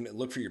said,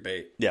 look for your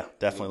bait. Yeah,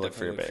 definitely look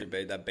for your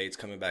bait. That bait's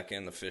coming back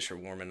in. The fish are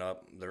warming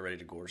up. They're ready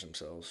to gorge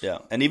themselves. Yeah,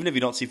 and even if you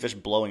don't see fish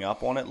blowing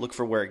up on it, look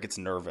for where it gets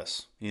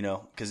nervous,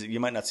 because you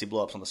might not see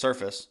blowups on the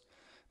surface,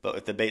 but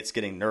if the bait's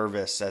getting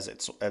nervous as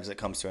it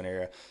comes to an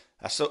area.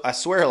 I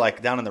swear,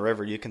 like down in the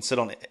river, you can sit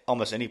on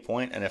almost any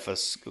point, and if a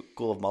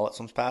school of mullet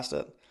swims past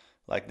it,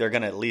 like they're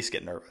gonna at least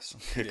get nervous.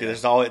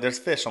 There's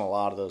fish on a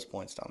lot of those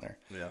points down there.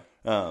 Yeah.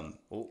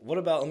 Well, what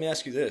about? Let me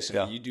ask you this.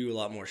 You do a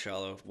lot more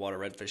shallow water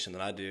red fishing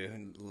than I do.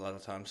 And a lot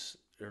of times,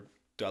 or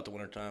throughout the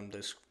wintertime,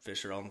 those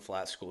fish are on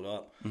flat, schooled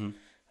up.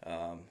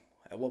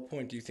 Mm-hmm. At what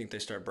point do you think they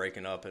start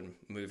breaking up and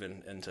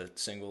moving into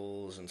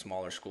singles and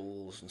smaller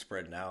schools and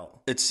spreading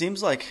out? It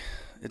seems like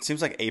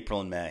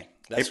April and May.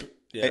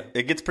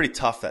 It gets pretty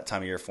tough that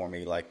time of year for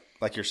me. Like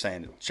you're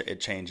saying,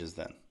 it changes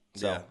then.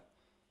 So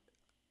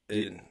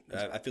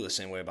I feel the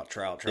same way about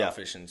trout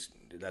fishing.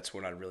 That's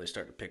when I really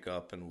start to pick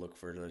up and look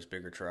for those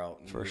bigger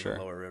trout in the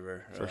lower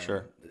river. For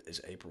sure,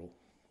 is April.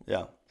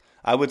 Yeah,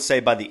 I would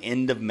say by the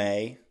end of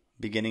May,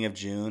 beginning of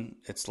June,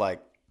 it's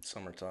like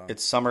summertime.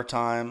 It's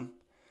summertime.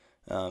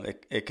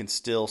 It can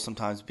still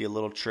sometimes be a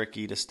little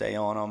tricky to stay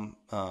on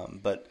them,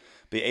 but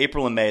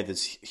April and May,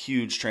 this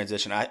huge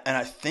transition.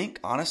 I think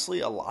honestly,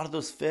 a lot of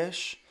those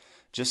fish,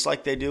 just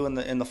like they do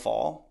in the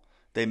fall,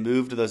 they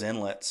move to those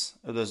inlets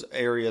or those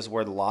areas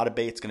where a lot of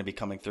bait's going to be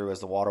coming through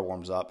as the water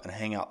warms up and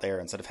hang out there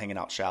instead of hanging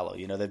out shallow.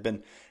 You know, they've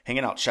been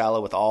hanging out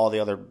shallow with all the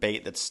other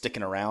bait that's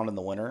sticking around in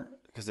the winter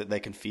because they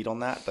can feed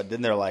on that. But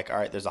then they're like, all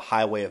right, there's a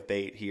highway of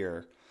bait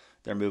here.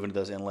 They're moving to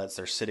those inlets.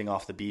 They're sitting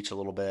off the beach a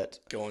little bit.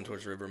 Going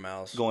towards river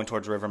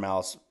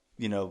mouths,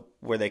 you know,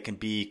 where they can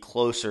be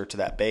closer to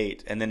that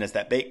bait. And then as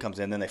that bait comes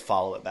in, then they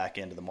follow it back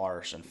into the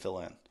marsh and fill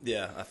in.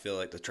 Yeah, I feel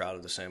like the trout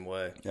are the same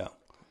way. Yeah.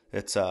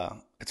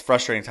 It's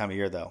frustrating time of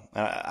year, though.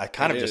 I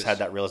kind of just had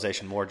that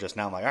realization more just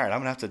now. I'm like, all right, I'm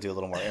going to have to do a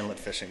little more inlet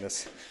fishing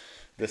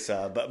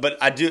but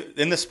I do –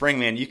 in the spring,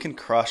 man, you can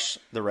crush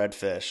the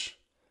redfish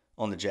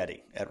on the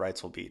jetty at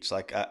Wrightsville Beach.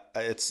 Like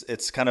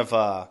it's kind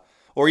of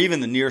or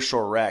even the near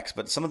shore wrecks,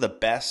 but some of the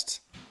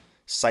best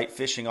sight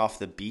fishing off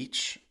the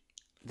beach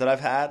that I've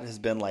had has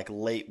been like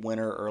late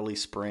winter, early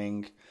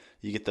spring.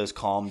 You get those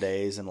calm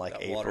days in like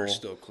April. Water's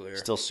still clear.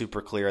 Still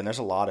super clear, and there's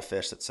a lot of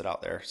fish that sit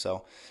out there.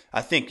 So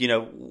I think, you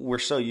know, we're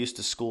so used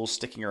to schools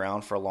sticking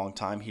around for a long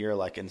time here,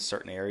 like in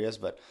certain areas,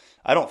 but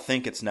I don't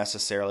think it's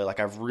necessarily like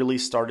I've really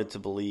started to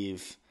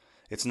believe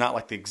it's not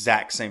like the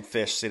exact same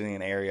fish sitting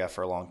in an area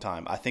for a long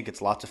time. I think it's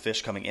lots of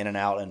fish coming in and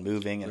out and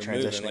moving and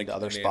transitioning to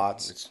other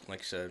spots. It's, like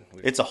I said,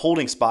 it's a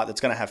holding spot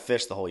that's going to have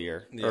fish the whole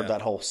year or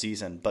that whole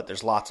season, but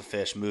there's lots of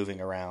fish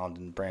moving around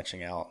and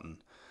branching out.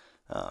 And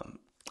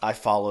I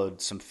followed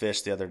some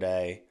fish the other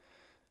day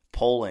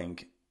poling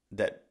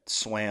that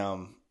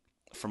swam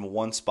from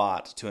one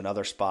spot to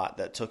another spot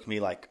that took me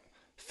like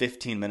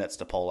 15 minutes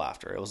to pole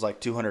after. It was like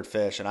 200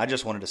 fish, and I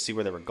just wanted to see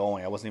where they were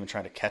going. I wasn't even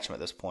trying to catch them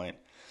at this point.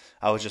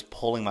 I was just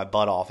pulling my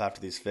butt off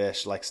after these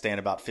fish, like staying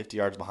about 50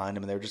 yards behind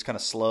them, and they were just kind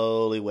of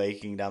slowly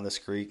waking down this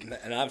creek.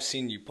 And I've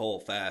seen you pole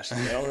fast.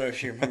 I don't know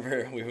if you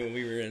remember when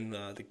we were in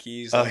the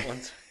Keys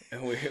once.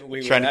 And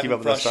we trying were to keep up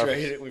with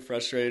frustrated. We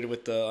frustrated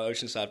with the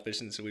oceanside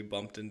fishing, so we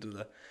bumped into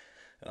the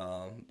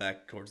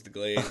back towards the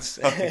glades.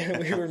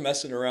 And we were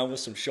messing around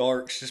with some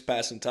sharks, just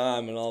passing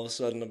time, and all of a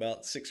sudden,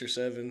 about 6 or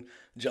 7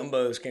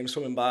 jumbos came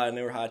swimming by, and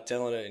they were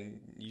hightailing it, and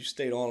you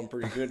stayed on them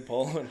pretty good,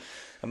 pulling.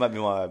 That might be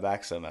why my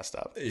back's so messed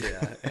up.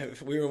 Yeah,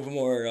 if we were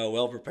more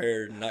well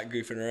prepared and not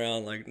goofing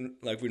around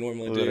like we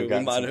normally do,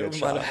 we might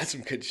have had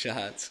some good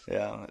shots.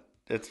 Yeah.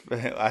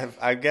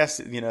 I guess,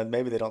 you know,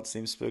 maybe they don't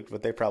seem spooked,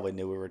 but they probably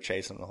knew we were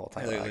chasing them the whole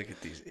time. Look at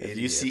these idiots. If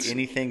you see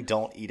anything,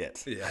 don't eat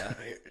it. Yeah,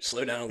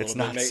 slow down a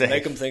little bit.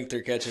 Make them think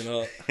they're catching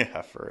up.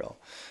 Yeah, for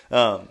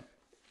real.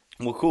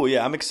 Well, cool.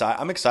 Yeah, I'm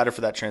excited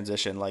for that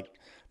transition. Like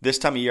this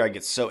time of year, I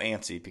get so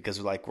antsy because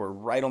like we're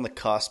right on the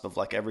cusp of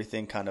like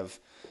everything kind of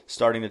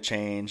starting to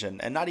change,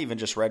 and not even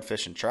just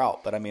redfish and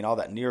trout, but I mean all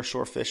that near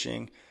shore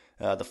fishing.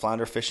 The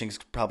flounder fishing is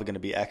probably going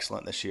to be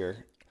excellent this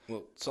year.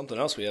 Well, something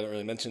else we haven't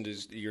really mentioned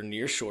is your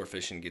near shore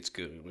fishing gets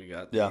good. We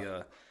got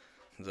the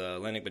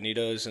Atlantic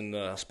bonitos and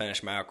the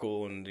Spanish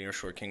mackerel, and the near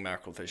shore king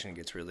mackerel fishing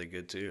gets really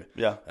good too.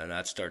 Yeah, and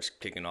that starts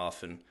kicking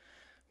off in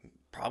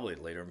probably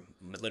later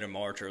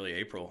March, early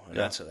April, and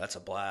that's a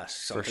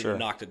blast. Something for sure. To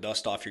knock the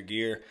dust off your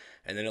gear,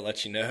 and then it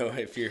lets you know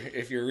if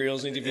your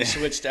reels need to be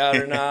switched out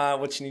or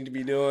not, what you need to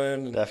be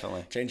doing.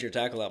 Definitely change your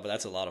tackle out, but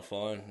that's a lot of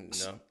fun.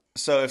 You know?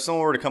 So if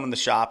someone were to come in the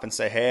shop and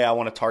say, hey, I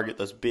want to target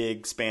those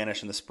big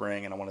Spanish in the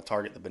spring, and I want to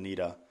target the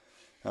bonita,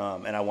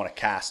 and I want to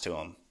cast to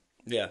them,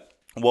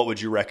 what would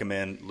you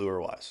recommend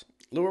lure-wise?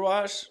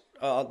 Lure-wise,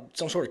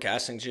 some sort of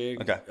casting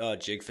jig. Okay.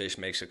 Jigfish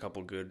makes a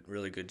couple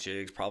really good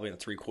jigs, probably in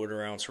the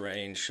 3/4 ounce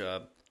range.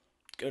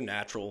 Go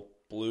natural,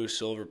 blue,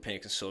 silver,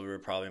 pink, and silver are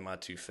probably my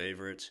 2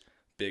 favorites.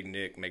 Big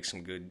Nick makes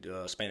some good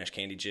Spanish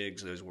candy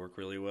jigs. Those work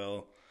really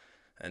well.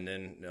 And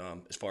then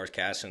as far as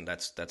casting,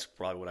 that's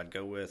probably what I'd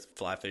go with.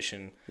 Fly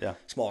fishing,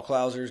 small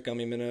clousers,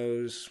 gummy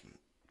minnows,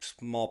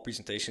 small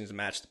presentations to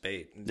match the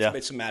bait.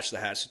 It's a match the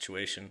hat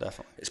situation.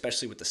 Definitely.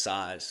 Especially with the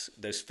size.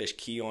 Those fish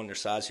key on their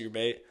size of your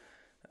bait.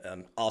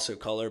 Also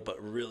color,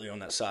 but really on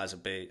that size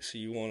of bait. So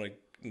you want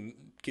to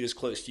get as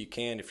close as you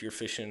can if you're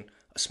fishing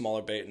a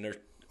smaller bait and they're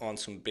on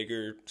some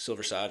bigger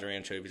silver sides or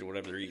anchovies or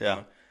whatever they're eating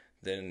on.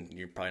 Then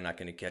you're probably not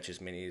going to catch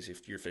as many as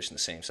if you're fishing the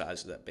same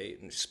size as that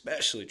bait. And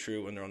especially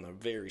true when they're on the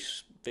very,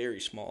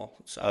 very small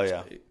size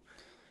bait.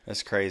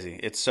 That's crazy.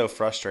 It's so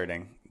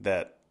frustrating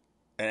that,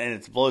 and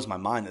it blows my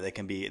mind that they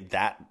can be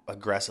that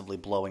aggressively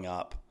blowing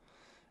up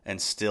and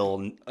still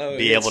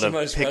be able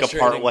to pick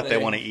apart what they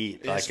want to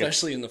eat.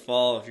 Especially in the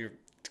fall, if you're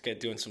get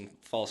doing some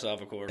false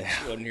albacore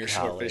when you're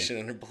short fishing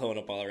and they're blowing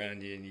up all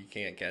around you and you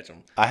can't catch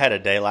them. I had a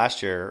day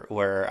last year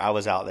where I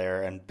was out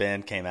there and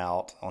Ben came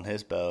out on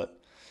his boat.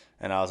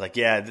 And I was like,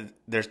 yeah,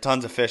 there's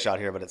tons of fish out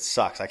here, but it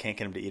sucks. I can't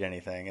get them to eat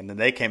anything. And then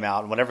they came out,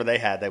 and whatever they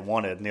had, they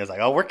wanted. And he was like,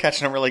 oh, we're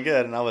catching them really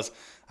good. And I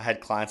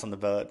had clients on the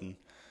boat, and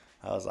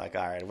I was like,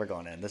 all right, we're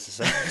going in. This is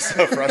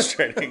so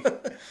frustrating.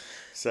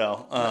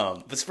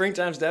 But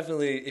springtime's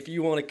definitely, if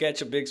you want to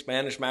catch a big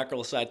Spanish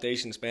mackerel,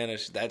 citation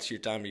Spanish, that's your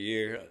time of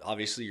year.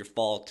 Obviously, your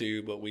fall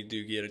too, but we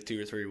do get it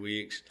 2 or 3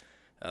 weeks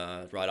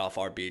right off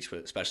our beach, but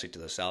especially to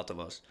the south of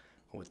us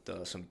with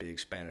some big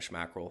Spanish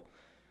mackerel.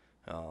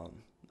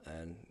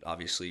 And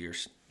obviously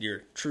your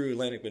true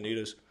Atlantic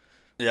bonitas.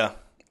 Yeah.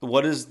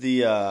 What is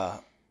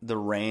the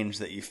range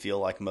that you feel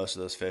like most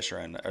of those fish are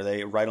in? Are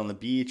they right on the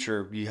beach,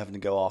 or are you having to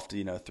go off to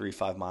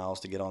 3-5 miles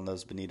to get on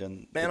those bonita?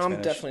 Man,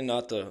 I'm definitely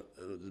not the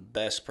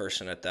best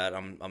person at that.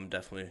 I'm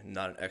definitely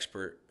not an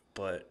expert,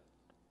 but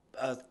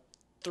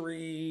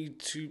 3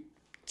 to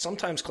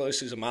sometimes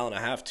close as 1.5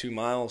 miles, 2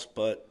 miles,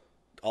 but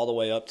all the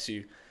way up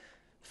to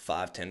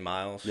 5-10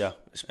 miles. Yeah,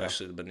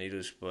 especially the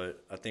bonitas.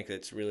 But I think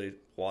it's really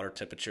water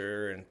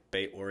temperature and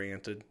bait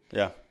oriented.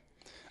 Yeah.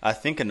 I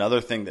think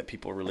another thing that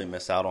people really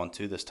miss out on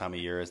too this time of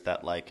year is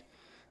that like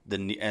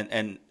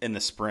and in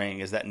the spring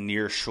is that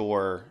near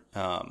shore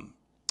and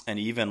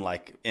even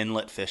like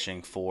inlet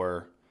fishing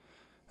for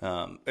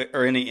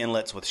or any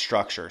inlets with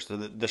structure. So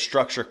the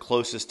structure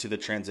closest to the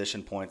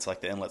transition points,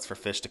 like the inlets for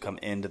fish to come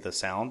into the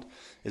sound,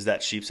 is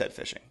that sheepshead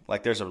fishing.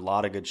 Like there's a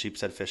lot of good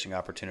sheepshead fishing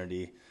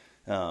opportunity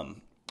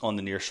on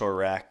the nearshore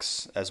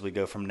wrecks as we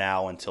go from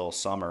now until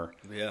summer.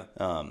 Yeah.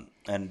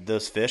 And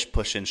those fish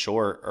push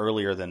inshore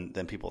earlier than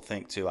people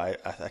think too. I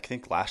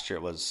think last year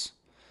it was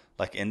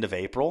like end of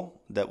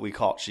April that we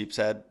caught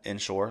sheepshead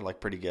inshore, like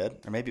pretty good.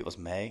 Or maybe it was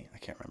May. I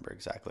can't remember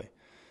exactly.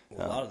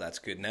 Well, a lot of that's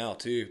good now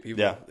too.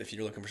 People, if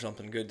you're looking for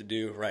something good to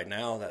do right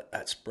now,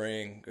 that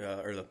spring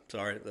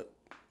the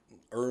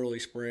early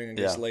spring and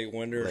just late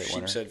winter,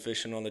 sheepshead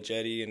fishing on the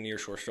jetty and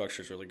nearshore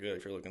structure is really good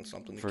if you're looking for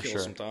something to kill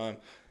some time.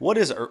 When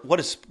is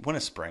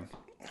spring?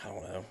 I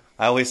don't know.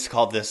 I always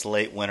called this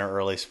late winter,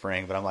 early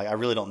spring, but I'm like, I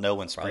really don't know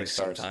when spring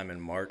starts. Sometime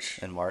in March.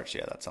 In March,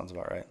 yeah, that sounds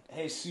about right.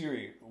 Hey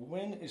Siri,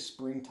 when is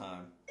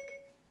springtime?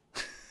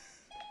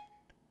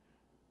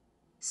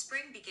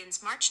 Spring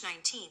begins March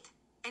 19th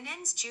and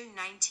ends June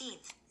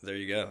 19th. There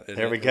you go.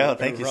 There we go.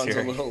 Thank you, Siri. It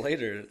runs a little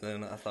later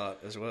than I thought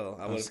as well.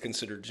 I would have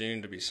considered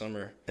June to be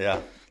summer. Yeah.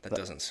 That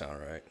doesn't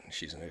sound right.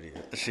 She's an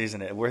idiot. She's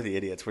an idiot. We're the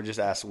idiots. We're just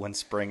asked when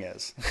spring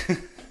is.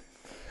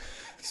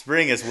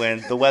 Spring is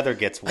when the weather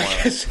gets warm.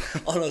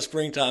 On a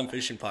springtime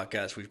fishing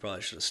podcast, we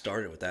probably should have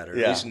started with that, or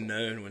at least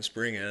known when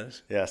spring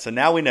is. Yeah, so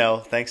now we know.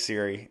 Thanks,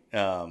 Siri.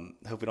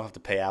 Hope we don't have to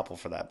pay Apple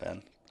for that,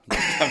 Ben.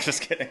 I'm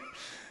just kidding.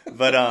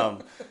 But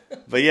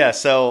yeah,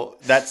 so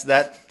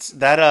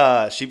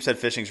that sheepshead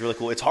fishing is really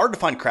cool. It's hard to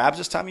find crabs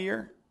this time of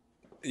year.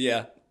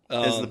 Yeah,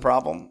 is the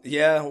problem?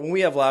 Yeah, when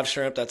we have live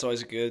shrimp, that's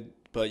always good.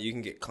 But you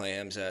can get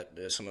clams at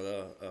some of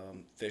the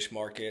fish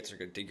markets, or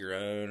go dig your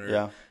own.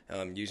 Or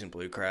using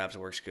blue crabs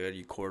works good.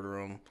 You quarter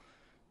them.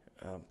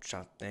 I'm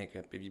trying to think,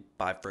 if you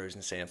buy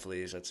frozen sand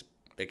fleas, it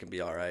can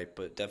be all right.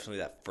 But definitely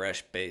that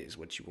fresh bait is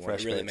what you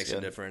want. It really makes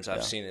a difference.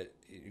 I've seen it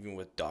even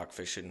with dock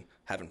fishing,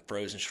 having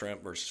frozen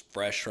shrimp versus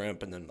fresh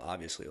shrimp, and then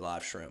obviously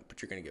live shrimp.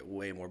 But you're going to get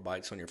way more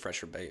bites on your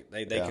fresher bait.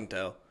 They can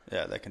tell.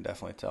 Yeah, they can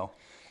definitely tell.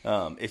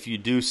 If you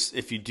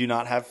do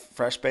not have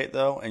fresh bait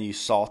though, and you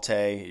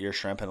saute your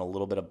shrimp in a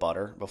little bit of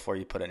butter before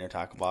you put it in your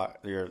tackle box,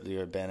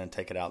 your bin, and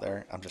take it out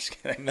there. I'm just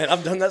kidding. Man,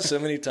 I've done that so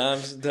many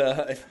times.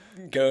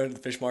 Go to the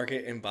fish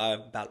market and buy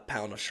about a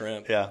pound of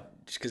shrimp. Yeah.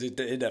 Just because it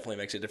definitely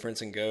makes a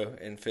difference, and go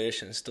and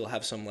fish and still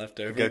have some left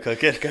over. Go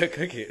cook it. Go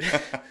cook it.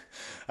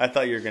 I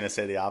thought you were going to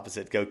say the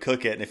opposite. Go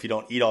cook it, and if you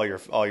don't eat all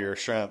your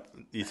shrimp,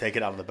 you take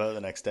it out of the boat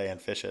the next day and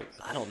fish it.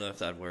 I don't know if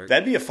that'd work.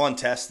 That'd be a fun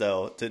test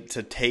though, to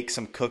take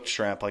some cooked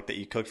shrimp like that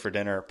you cooked for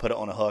dinner, put it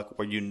on a hook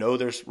where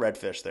there's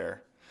redfish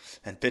there,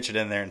 and pitch it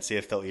in there and see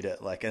if they'll eat it.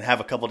 And have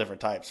a couple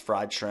different types: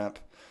 fried shrimp,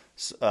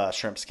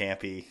 shrimp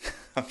scampi.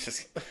 I'm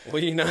just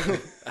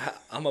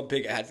I'm a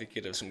big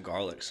advocate of some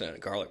garlic scent,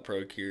 garlic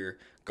Procure,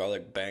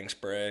 garlic bang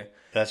spray.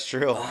 That's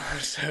true.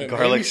 So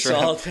garlic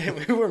shrimp.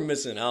 We were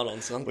missing out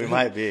on something. We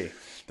might be.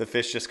 The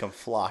fish just come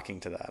flocking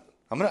to that.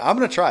 I'm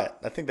gonna try it.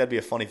 I think that'd be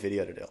a funny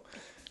video to do.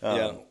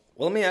 Yeah.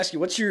 Well, let me ask you,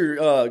 what's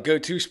your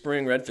go-to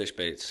spring redfish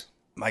baits?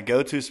 My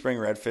go-to spring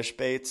redfish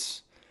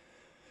baits?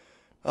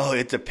 Oh,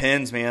 it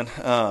depends, man.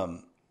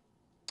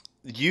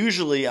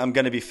 Usually I'm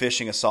going to be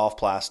fishing a soft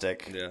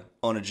plastic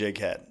on a jig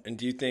head. And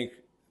do you think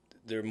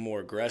they're more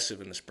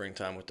aggressive in the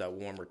springtime with that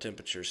warmer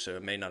temperature, so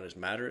it may not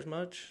matter as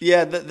much?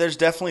 Yeah, there's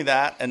definitely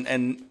that.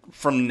 And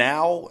from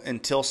now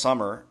until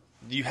summer,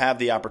 you have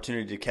the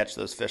opportunity to catch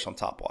those fish on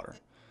topwater.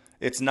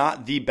 It's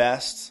not the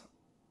best.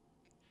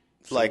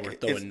 So we're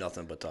throwing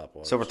nothing but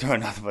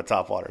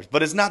topwaters.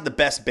 But it's not the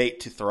best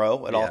bait to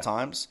throw at all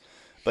times.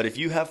 But if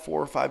you have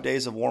 4 or 5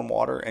 days of warm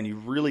water and you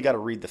really got to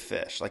read the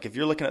fish, like if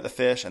you're looking at the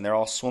fish and they're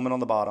all swimming on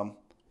the bottom,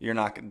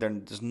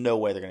 there's no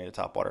way they're going to get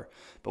to topwater.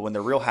 But when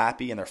they're real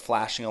happy and they're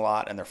flashing a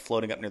lot and they're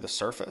floating up near the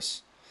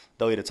surface,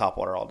 they'll eat a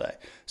topwater all day.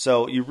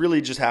 So you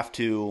really just have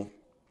to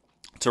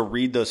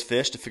read those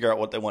fish to figure out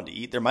what they want to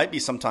eat. There might be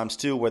sometimes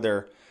too where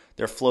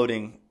they're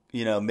floating,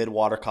 mid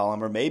water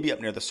column or maybe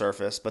up near the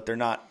surface, but they're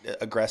not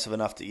aggressive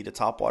enough to eat a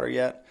topwater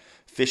yet.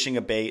 Fishing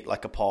a bait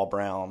like a Paul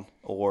Brown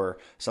or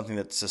something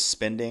that's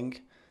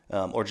suspending,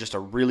 or just a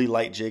really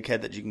light jig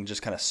head that you can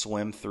just kind of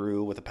swim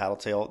through with a paddle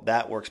tail,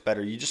 that works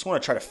better. You just want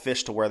to try to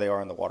fish to where they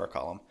are in the water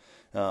column.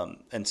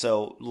 And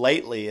so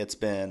lately it's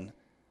been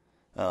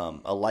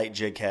a light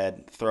jig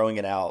head, throwing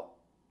it out,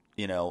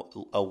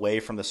 away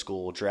from the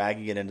school,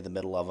 dragging it into the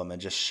middle of them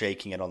and just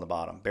shaking it on the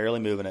bottom, barely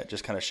moving it,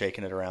 just kind of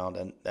shaking it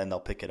around, and they'll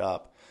pick it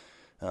up.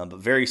 But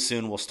very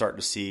soon we'll start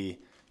to see,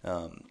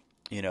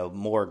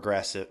 more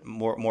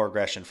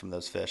aggression from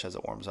those fish as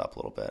it warms up a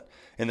little bit.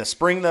 In the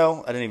spring,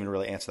 though, I didn't even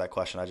really answer that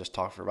question. I just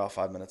talked for about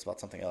 5 minutes about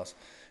something else.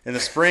 In the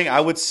spring,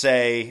 I would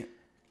say,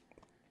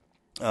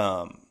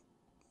 what's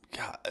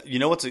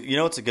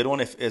a good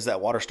one as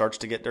that water starts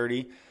to get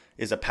dirty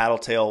is a paddle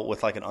tail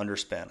with like an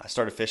underspin. I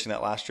started fishing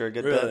that last year a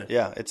good bit.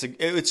 Yeah, it's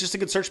just a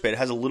good search bait. It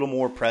has a little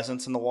more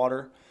presence in the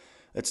water.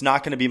 It's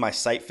not going to be my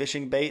sight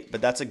fishing bait,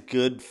 but that's a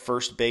good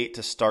first bait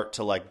to start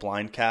to like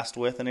blind cast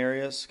with in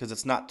areas because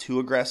it's not too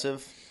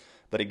aggressive,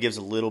 but it gives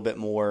a little bit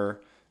more.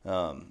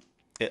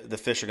 The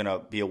fish are going to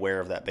be aware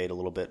of that bait a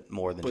little bit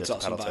more than just a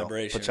paddle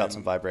tail. Puts out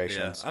some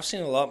vibrations. Yeah, I've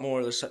seen a lot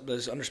more. Those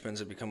underspins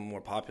have become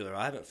more popular.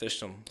 I haven't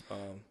fished them.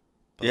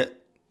 Yeah,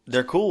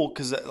 they're cool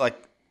because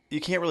like you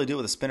can't really do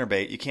it with a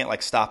spinnerbait. You can't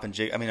like stop and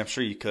jig. I mean, I'm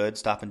sure you could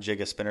stop and jig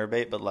a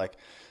spinnerbait, but like.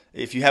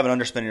 If you have an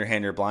underspin in your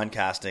hand, you're blind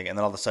casting, and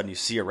then all of a sudden you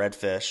see a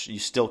redfish, you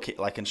still,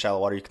 like in shallow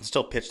water, you can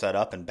still pitch that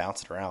up and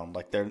bounce it around.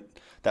 Like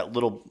that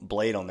little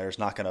blade on there is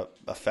not going to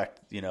affect,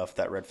 if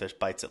that redfish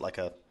bites it like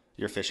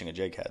you're fishing a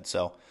jig head.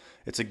 So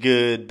it's a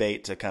good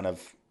bait to kind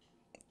of,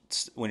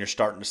 when you're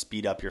starting to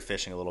speed up your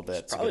fishing a little bit.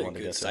 It's probably a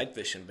good sight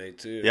fishing bait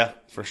too. Yeah,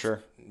 for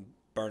sure.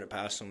 Burn it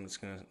past them,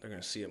 they're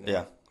gonna see it more.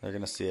 Yeah, they're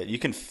gonna see it. You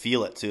can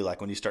feel it too,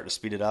 like when you start to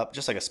speed it up,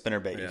 just like a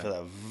spinnerbait. Yeah. You feel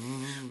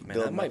that. Man,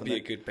 that might be a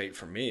good bait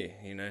for me.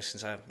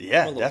 Since I'm a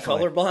little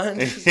definitely.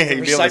 colorblind. Yeah,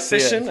 you'd be able to see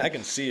fishing, it. I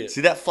can see it.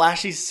 See that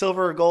flashy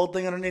silver or gold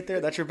thing underneath there?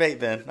 That's your bait,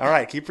 Ben. All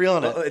right, keep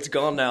reeling it. It's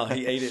gone now.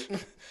 He ate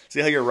it.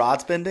 See how your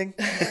rod's bending?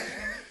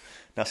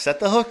 Now set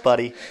the hook,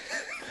 buddy.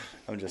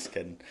 I'm just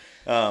kidding.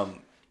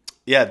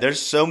 Yeah, there's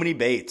so many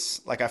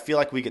baits. Like I feel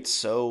like we get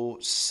so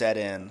set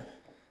in.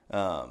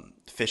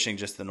 Fishing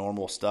just the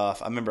normal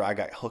stuff. I remember I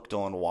got hooked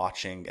on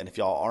watching, and if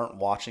y'all aren't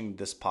watching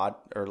this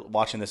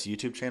watching this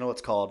YouTube channel,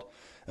 it's called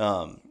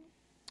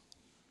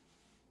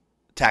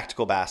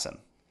Tactical Bassin.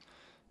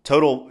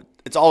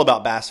 It's all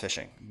about bass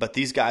fishing, but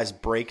these guys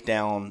break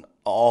down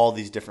all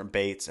these different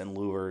baits and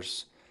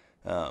lures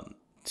to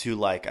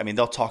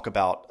they'll talk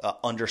about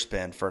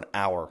underspin for an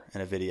hour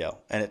in a video,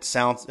 and it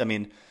sounds,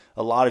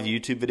 a lot of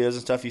YouTube videos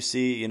and stuff you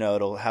see,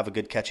 it'll have a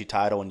good catchy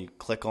title and you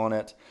click on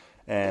it.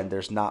 And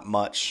there's not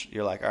much.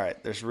 You're like, all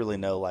right, there's really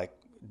no like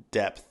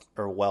depth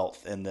or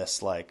wealth in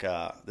this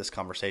this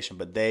conversation.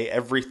 But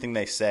everything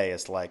they say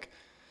is like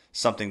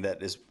something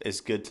that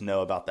is good to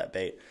know about that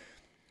bait.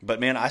 But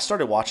man, I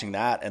started watching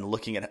that and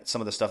looking at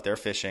some of the stuff they're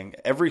fishing.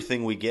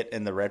 Everything we get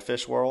in the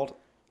redfish world,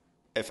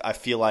 I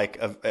feel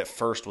like at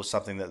first was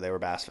something that they were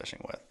bass fishing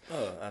with.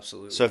 Oh,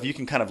 absolutely. So if you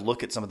can kind of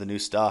look at some of the new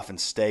stuff and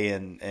stay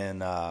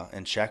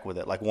in check with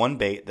it, like one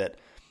bait that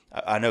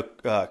I know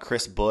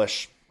Chris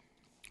Bush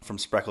from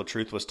Spreckled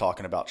Truth was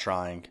talking about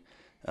trying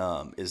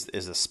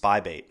is a spy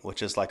bait,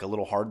 which is like a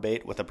little hard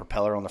bait with a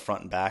propeller on the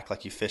front and back,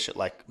 like you fish it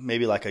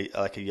maybe like a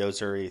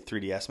Yo-Zuri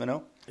 3DS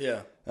minnow.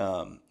 Yeah.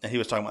 And he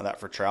was talking about that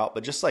for trout,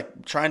 but just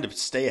like trying to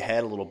stay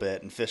ahead a little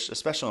bit and fish,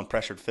 especially on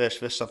pressured fish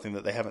something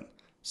that they haven't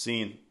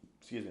seen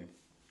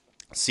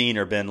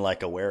or been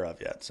like aware of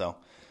yet. So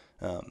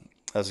that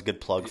was a good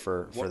plug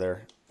for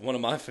their. One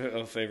of my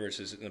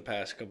favorites is in the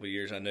past couple of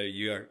years. I know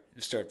you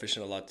start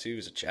fishing a lot too.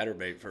 Is a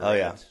chatterbait for. Oh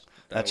yeah.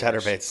 That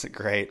chatterbait's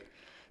great.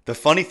 The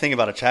funny thing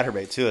about a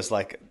chatterbait too is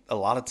like a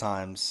lot of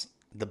times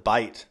the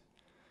bite,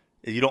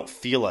 you don't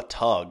feel a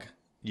tug,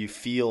 you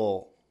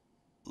feel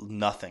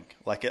nothing.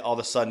 Like all of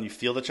a sudden you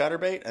feel the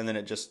chatterbait and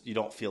then you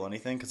don't feel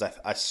anything because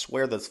I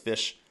swear those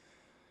fish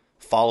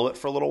follow it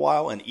for a little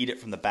while and eat it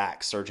from the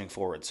back, surging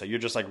forward. So you're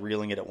just like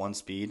reeling it at one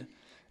speed,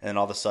 and then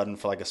all of a sudden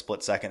for like a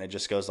split second it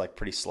just goes like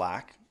pretty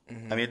slack.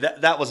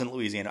 Mm-hmm. That wasn't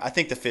Louisiana. I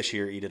think the fish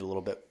here eat it a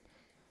little bit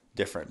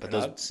different, but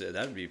I'd say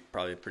that would be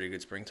probably a pretty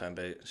good springtime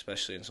bait,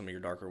 especially in some of your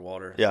darker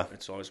water. Yeah,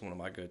 it's always one of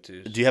my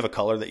go-tos. Do you have a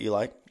color that you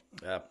like?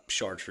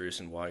 Chartreuse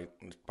and white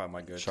is probably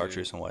my go-to.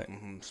 Chartreuse and white,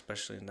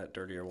 especially in that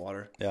dirtier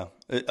water. Yeah.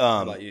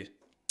 How about you?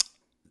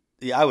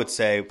 Yeah, I would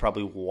say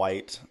probably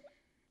white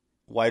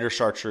or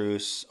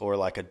chartreuse, or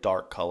like a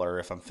dark color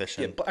if I'm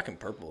fishing. Yeah, black and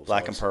purple.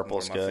 Black and purple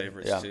is good. One of my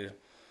favorites too.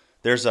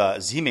 There's a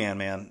Z-Man,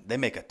 man. They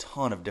make a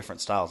ton of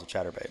different styles of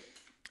chatterbait.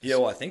 Yeah,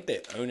 well, I think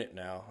they own it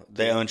now.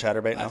 They own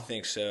Chatterbait now? I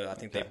think so. I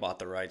think they bought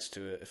the rights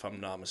to it, if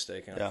I'm not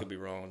mistaken. I could be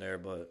wrong there,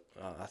 but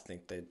I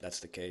think that's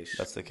the case.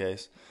 That's the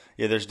case.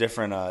 Yeah, there's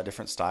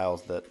different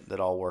styles that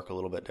all work a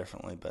little bit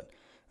differently, but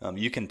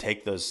you can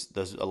take those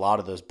a lot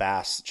of those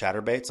bass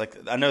chatterbaits. Like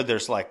I know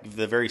there's like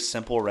the very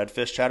simple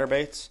redfish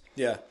chatterbaits.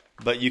 Yeah.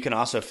 But you can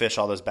also fish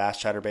all those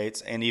bass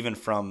chatterbaits, and even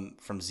from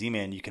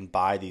Z-Man, you can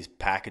buy these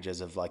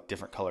packages of like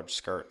different colored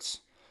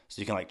skirts.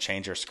 So you can like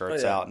change your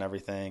skirts out and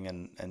everything,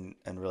 and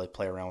really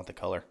play around with the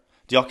color.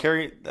 Do y'all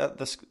carry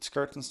the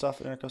skirts and stuff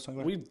at Intercoastal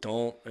Angler? We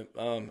don't.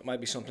 It might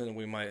be something that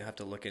we might have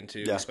to look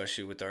into,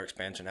 especially with our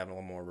expansion having a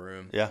little more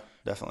room. Yeah,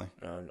 definitely.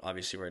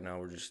 Obviously, right now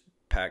we're just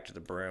packed to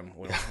the brim.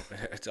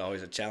 It's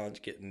always a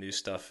challenge getting new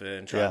stuff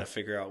in, trying to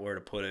figure out where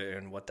to put it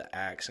and what to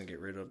axe and get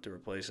rid of to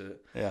replace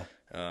it.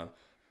 Yeah.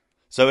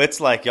 So it's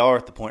like y'all are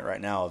at the point right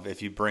now of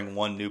if you bring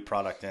one new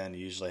product in,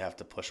 you usually have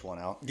to push one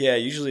out. Yeah,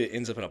 usually it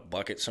ends up in a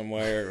bucket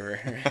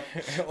somewhere,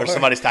 or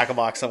somebody's tackle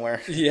box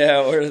somewhere.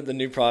 Yeah, or the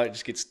new product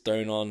just gets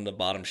thrown on the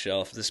bottom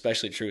shelf. It's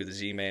especially true with the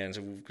Z-Mans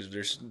because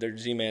there's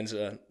Z-Mans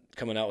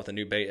coming out with a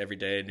new bait every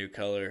day, new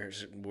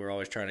colors. We're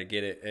always trying to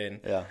get it,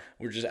 and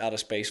we're just out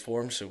of space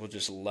for them, so we'll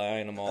just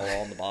line them all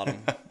on the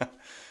bottom.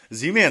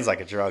 Z-Man's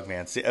like a drug,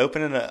 man. See,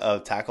 opening a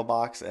tackle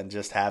box and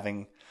just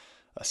having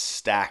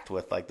stacked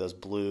with like those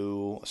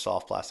blue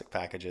soft plastic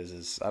packages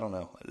is, I don't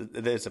know,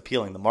 it's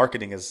appealing. The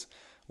marketing is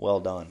well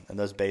done, and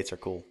those baits are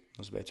cool.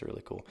 Those baits are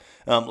really cool.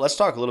 Let's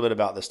talk a little bit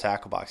about this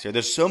tackle box here.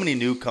 There's so many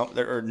new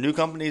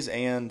companies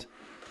and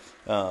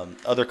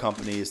other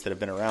companies that have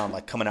been around,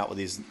 like coming out with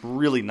these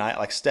really nice,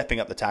 like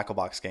stepping up the tackle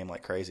box game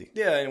like crazy.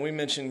 Yeah, and we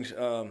mentioned,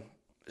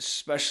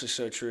 especially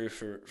so true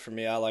for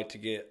me. I like to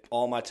get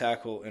all my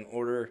tackle in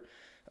order.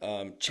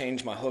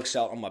 Change my hooks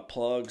out on my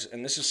plugs.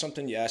 And this is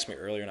something you asked me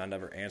earlier and I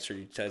never answered.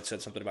 You said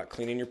something about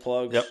cleaning your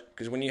plugs. Yep.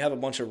 Because when you have a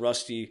bunch of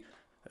rusty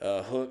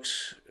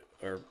hooks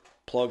or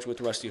plugs with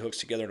rusty hooks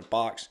together in a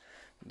box,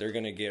 they're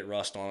going to get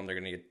rust on them. They're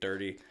going to get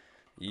dirty.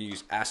 You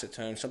use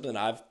acetone, something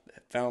that I've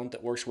found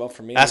that works well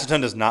for me. Acetone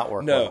does not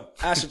work well. No,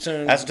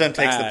 acetone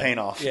takes the paint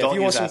off. Yeah, if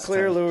you want some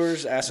clear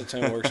lures,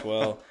 acetone works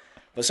well.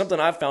 But something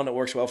I've found that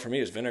works well for me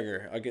is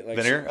vinegar. I get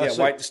vinegar?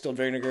 White distilled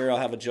vinegar. I'll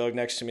have a jug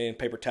next to me and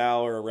paper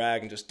towel or a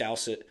rag and just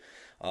douse it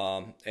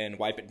and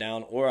wipe it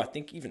down. Or I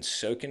think even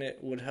soaking it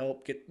would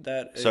help get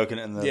that. Soaking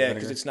it in the vinegar?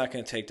 Because it's not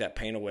going to take that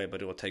paint away,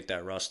 but it will take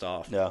that rust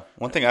off. Yeah.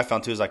 One thing I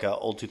found too is like an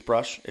old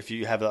toothbrush. If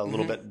you have a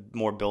little bit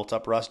more built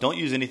up rust, don't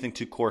use anything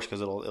too coarse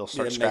because it'll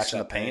start scratching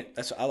the paint.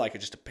 I like it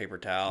just a paper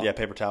towel. Yeah,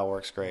 paper towel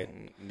works great.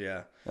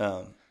 Yeah.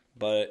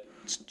 But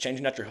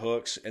changing out your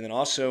hooks, and then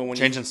also when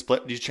do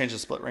you change the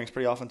split rings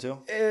pretty often too?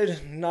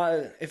 Not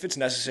if it's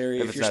necessary.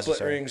 If your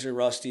split rings are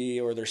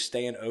rusty or they're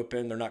staying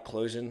open, they're not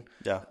closing.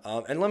 Yeah.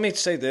 And let me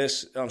say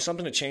this: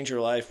 something to change your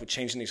life with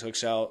changing these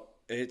hooks out.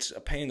 It's a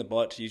pain in the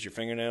butt to use your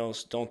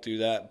fingernails. Don't do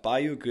that. Buy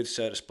you a good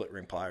set of split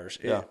ring pliers.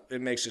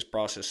 It makes this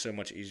process so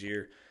much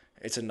easier.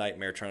 It's a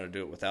nightmare trying to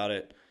do it without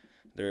it.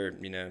 They're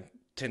 $10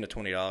 to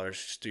 $20.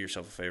 Just do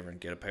yourself a favor and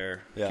get a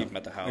pair. Yeah. Keep them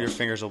at the house.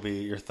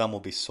 Your thumb will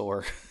be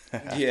sore.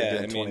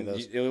 Yeah,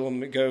 it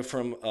will go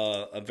from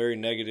a very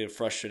negative,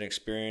 frustrating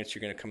experience.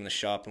 You're going to come in the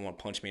shop and want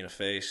to punch me in the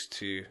face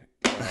to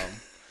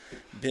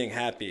being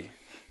happy.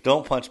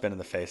 Don't punch Ben in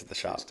the face at the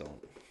shop. Just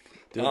don't.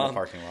 Do it in the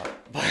parking lot.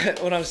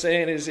 But what I'm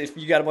saying is if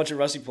you got a bunch of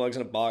rusty plugs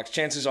in a box,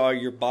 chances are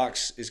your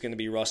box is going to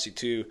be rusty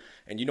too,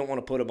 and you don't want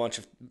to put a bunch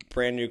of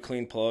brand new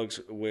clean plugs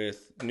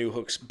with new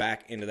hooks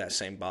back into that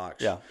same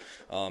box. Yeah.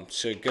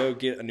 So go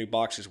get a new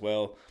box as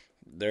well.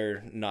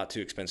 They're not too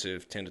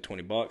expensive, $10 to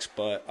 $20,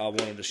 but I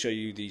wanted to show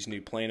you these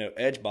new Plano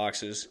Edge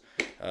boxes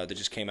that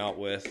just came out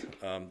with.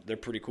 They're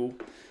pretty cool.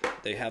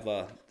 They have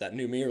that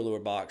new mirror lure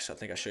box. I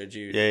think I showed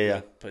you.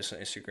 Yeah. Post on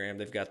Instagram.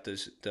 They've got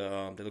those. They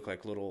look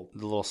like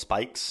little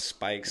spikes,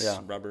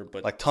 rubber,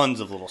 but like tons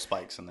of little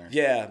spikes in there.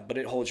 Yeah, but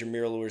it holds your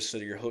mirror lures so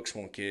that your hooks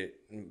won't get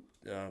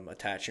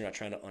attached. You're not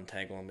trying to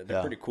untangle them. They're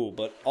pretty cool.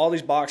 But all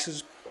these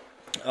boxes,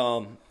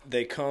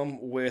 they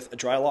come with a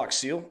dry lock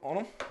seal on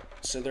them,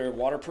 so they're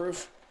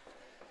waterproof.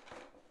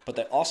 But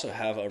they also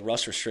have a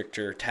rust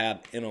restrictor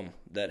tab in them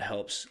that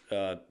helps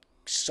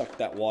suck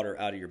that water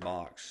out of your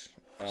box.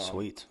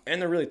 Sweet.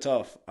 And they're really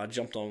tough. I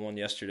jumped on one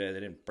yesterday. They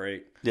didn't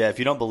break. Yeah, if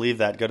you don't believe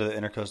that, go to the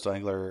Intercoastal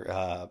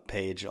Angler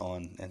page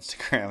on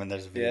Instagram, and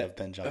there's a video of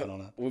Ben jumping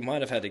on it. We might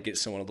have had to get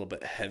someone a little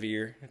bit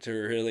heavier to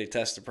really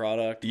test the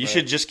product. You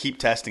should just keep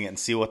testing it and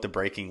see what the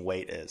breaking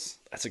weight is.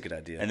 That's a good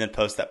idea. And then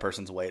post that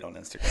person's weight on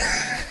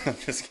Instagram. I'm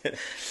just kidding.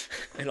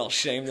 And I'll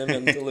shame them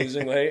into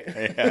losing weight.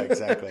 Yeah,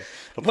 exactly.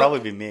 It'll probably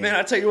be me. Man,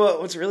 I tell you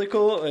what's really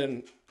cool,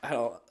 and I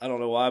don't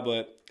know why,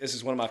 but this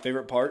is one of my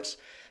favorite parts,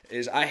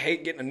 is I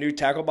hate getting a new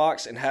tackle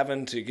box and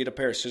having to get a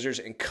pair of scissors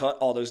and cut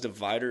all those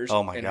dividers.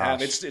 Oh my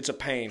gosh. It's a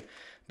pain.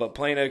 But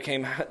Plano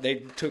they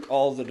took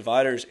all the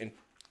dividers and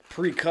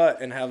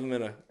pre-cut and have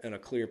them in a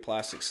clear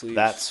plastic sleeve.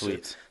 That's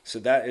sweet. So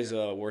that is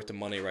worth the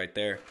money right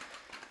there.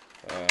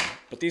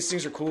 But these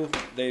things are cool.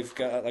 They've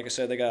got, like I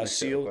said, they got a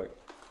seal.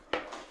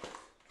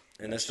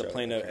 And that's the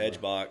Plano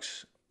Edge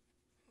box.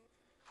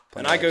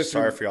 And I go through.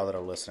 Sorry for y'all that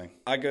are listening.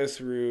 I go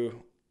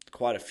through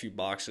quite a few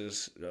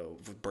boxes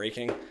with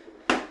braking,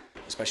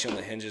 especially on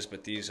the hinges,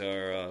 but these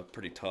are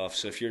pretty tough.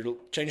 So if you're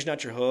changing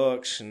out your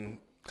hooks and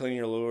cleaning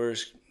your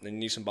lures, then you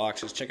need some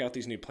boxes. Check out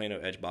these new Plano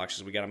Edge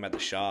boxes. We got them at the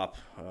shop.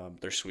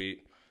 They're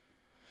sweet.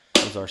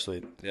 Those are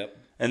sweet. Yep.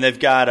 And they've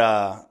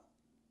got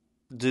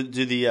do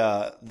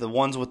the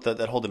ones with that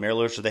hold the mirror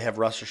lures, do they have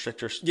rust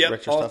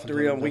restrictor all stuff?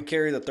 Three of them. We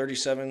carry the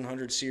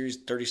 3700 series,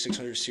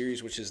 3600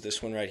 series, which is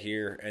this one right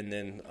here, and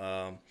then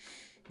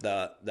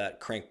that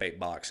crankbait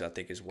box, I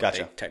think, is what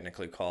they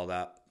technically call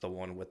that, the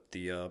one with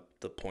the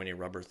pointy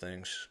rubber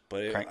things.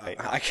 But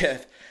I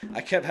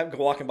kept having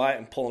walking by it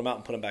and pulling them out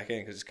and putting them back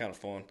in because it's kind of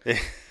fun.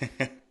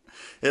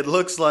 It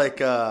looks like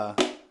there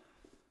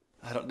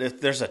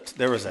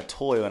was a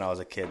toy when I was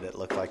a kid that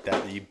looked like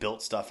that you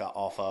built stuff out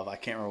off of. I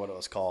can't remember what it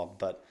was called,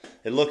 but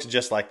it looks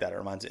just like that. It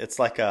reminds me. It's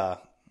like I'm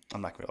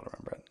not gonna be able to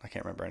remember it. I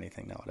can't remember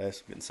anything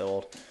nowadays. I'm getting so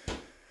old.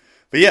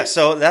 But yeah,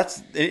 so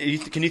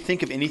can you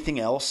think of anything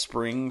else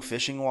spring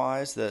fishing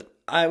wise that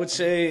I would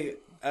say,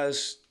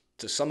 as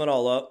to sum it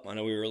all up? I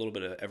know we were a little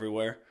bit of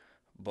everywhere,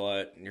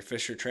 but your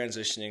fish are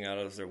transitioning out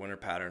of their winter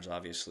patterns.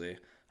 Obviously,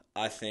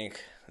 I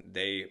think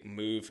they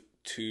move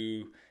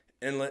to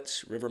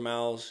inlets, river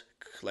mouths.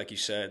 Like you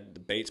said, the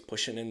bait's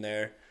pushing in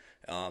there.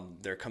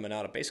 They're coming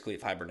out of basically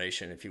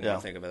hibernation, if you want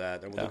to think of it that.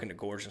 They're looking to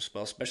gorge and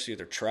spell, especially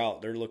their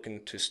trout. They're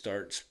looking to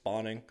start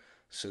spawning.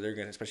 So they're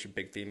going to, especially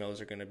big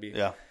females, are going to be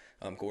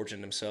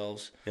gorging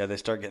themselves. Yeah, they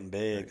start getting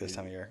big this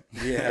time of year.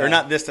 Yeah. Or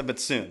not this time, but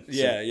soon.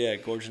 Yeah,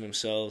 gorging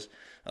themselves.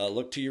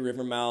 Look to your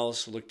river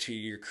mouths. Look to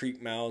your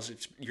creek mouths.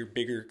 It's your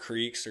bigger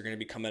creeks. They're going to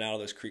be coming out of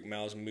those creek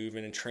mouths,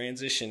 moving and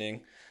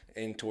transitioning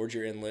in towards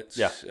your inlets.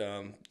 Yeah.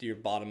 Your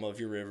bottom of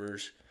your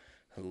rivers.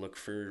 Look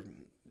for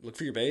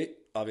your bait,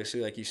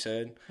 obviously, like you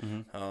said.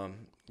 Mm-hmm.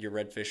 Your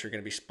redfish are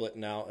going to be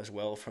splitting out as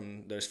well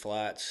from those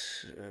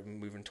flats,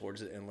 moving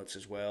towards the inlets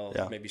as well.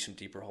 Yeah. Maybe some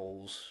deeper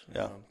holes.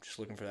 Yeah. Just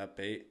looking for that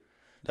bait.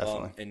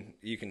 Definitely. And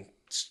you can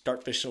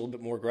start fishing a little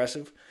bit more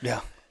aggressive.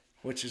 Yeah.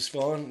 Which is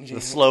fun. The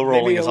slow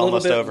rolling is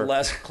almost over. Maybe a little bit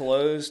less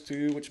closed,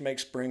 too, which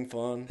makes spring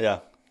fun. Yeah.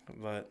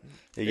 But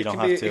you don't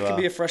have to. It can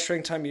be a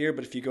frustrating time of year,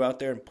 but if you go out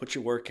there and put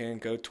your work in,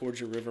 go towards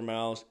your river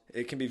mouths,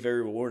 it can be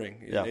very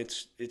rewarding. Yeah.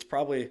 It's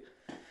probably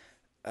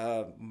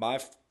my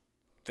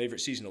favorite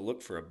season to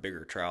look for a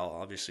bigger trout.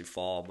 Obviously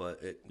fall,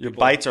 but your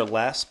bites are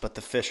less, but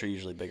the fish are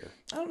usually bigger.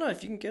 I don't know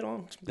if you can get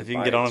on. If you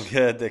can get on them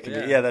good, they can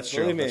be. Yeah, that's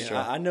true. Believe me, that's true.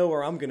 I know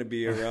where I'm going to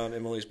be around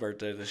Emily's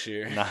birthday this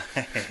year.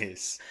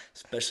 Nice.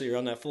 Especially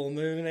around that full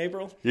moon in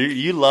April.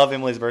 You love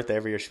Emily's birthday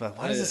every year. She's like,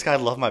 why does this guy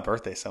love my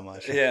birthday so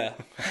much? Yeah.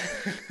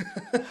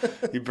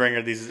 You bring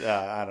her these.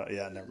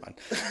 Never mind.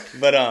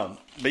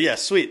 But yeah,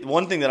 sweet.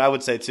 One thing that I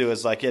would say too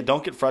is like,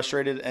 don't get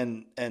frustrated,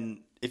 and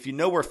if you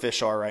know where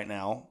fish are right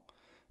now,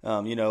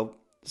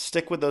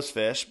 stick with those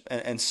fish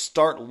and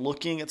start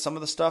looking at some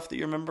of the stuff that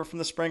you remember from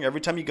the spring.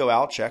 Every time you go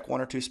out, check one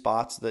or two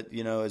spots that,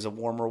 is a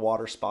warmer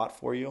water spot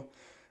for you.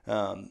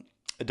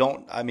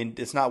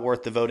 It's not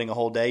worth devoting a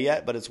whole day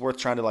yet, but it's worth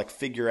trying to like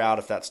figure out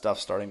if that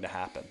stuff's starting to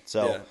happen.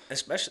 So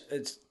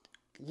especially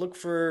look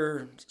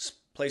for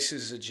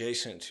places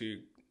adjacent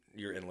to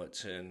your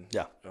inlets and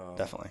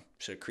definitely.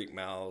 So creek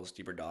mouths,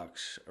 deeper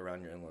docks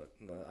around your inlet.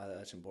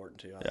 That's important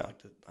too.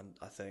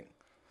 I think.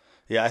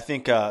 Yeah, I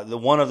think the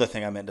one other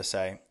thing I meant to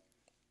say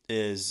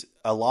is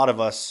a lot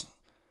of us,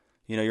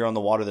 you're on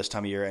the water this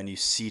time of year and you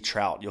see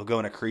trout. You'll go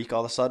in a creek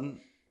all of a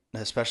sudden,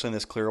 especially in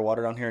this clear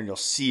water down here, and you'll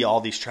see all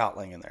these trout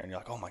laying in there. And you're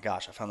like, oh my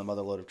gosh, I found the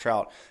mother lode of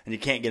trout. And you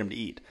can't get them to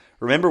eat.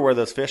 Remember where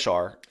those fish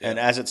are. Yeah. And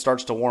as it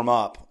starts to warm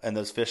up and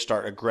those fish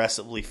start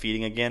aggressively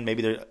feeding again,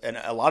 and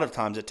a lot of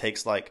times it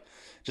takes like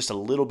just a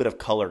little bit of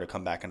color to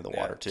come back into the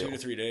water too. 2 to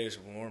 3 days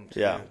of warm. Too.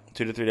 Yeah,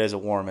 2 to 3 days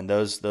of warm, and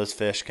those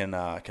fish can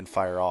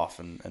fire off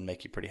and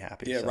make you pretty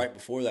happy. Yeah, so. Right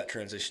before that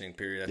transitioning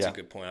period. That's a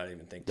good point. I didn't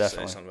even think to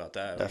say something about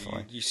that.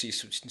 Definitely. You see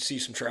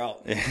some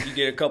trout. You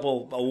get a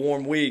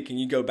warm week, and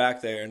you go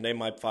back there, and they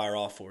might fire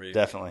off for you.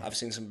 Definitely. I've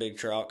seen some big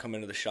trout come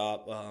into the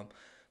shop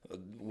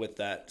with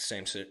that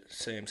same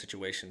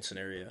situation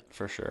scenario.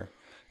 For sure.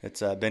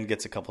 It's Ben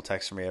gets a couple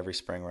texts from me every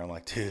spring where I'm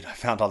like, dude, I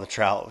found all the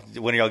trout.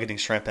 When are y'all getting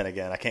shrimp in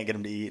again? I can't get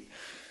them to eat.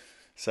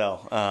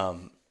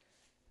 So,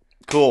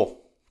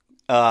 cool.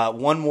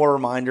 One more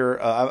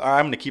reminder.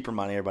 I'm going to keep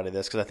reminding everybody of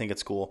this because I think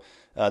it's cool.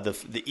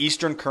 The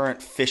Eastern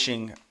Current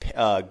Fishing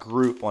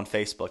group on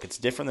Facebook. It's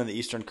different than the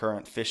Eastern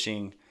Current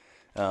Fishing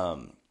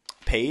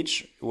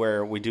page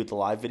where we do the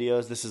live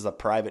videos. This is a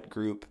private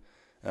group.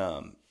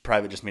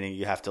 Private just meaning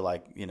you have to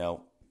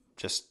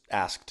just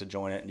ask to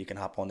join it and you can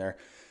hop on there.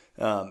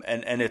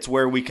 And it's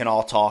where we can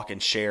all talk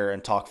and share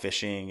and talk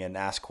fishing and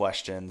ask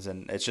questions.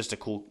 And it's just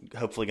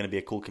hopefully going to be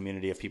a cool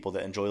community of people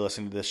that enjoy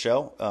listening to this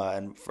show,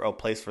 and for a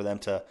place for them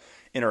to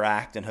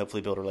interact and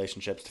hopefully build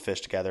relationships, to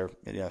fish together,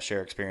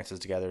 share experiences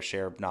together,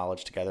 share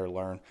knowledge together,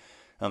 learn.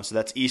 So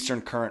that's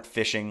Eastern Current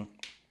Fishing.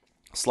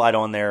 Slide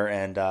on there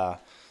and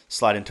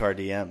slide into our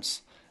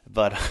DMs.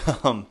 But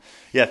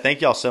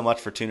thank y'all so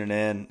much for tuning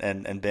in.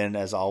 And Ben,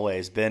 as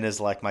always, Ben is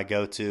like my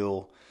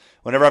go-to.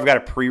 Whenever I've got to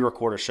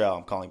pre-record a show,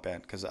 I'm calling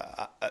Ben because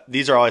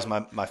these are always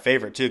my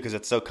favorite too because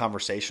it's so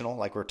conversational.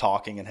 Like we're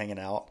talking and hanging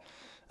out.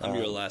 I'm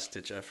your last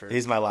ditch effort.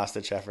 He's my last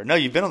ditch effort. No,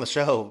 you've been on the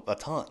show a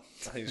ton.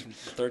 I think it's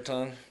third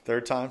time.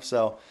 Third time.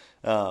 So,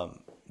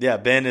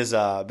 Ben is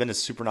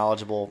super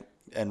knowledgeable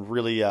and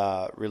really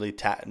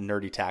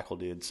nerdy tackle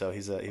dude. So he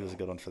was a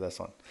good one for this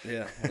one.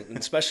 Yeah, and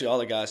especially all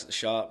the guys at the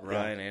shop: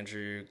 Ryan,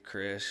 Andrew,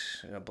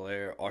 Chris,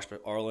 Blair,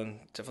 Arlen.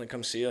 Definitely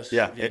come see us.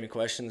 Yeah, if you have any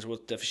questions, we'll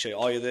definitely show you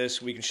all of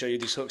this. We can show you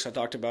these hooks I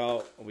talked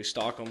about. We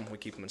stock them. We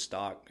keep them in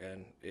stock,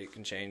 and it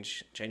can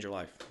change your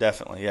life.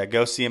 Definitely, yeah.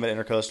 Go see them at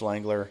Intercoastal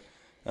Angler.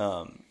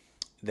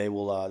 They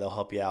will they'll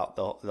help you out.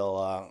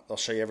 They'll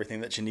show you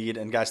everything that you need.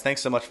 And guys, thanks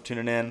so much for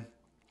tuning in.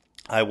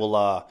 I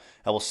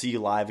will see you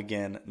live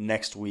again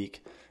next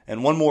week.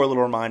 And one more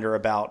little reminder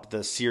about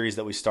the series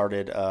that we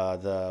started,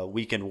 the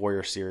Weekend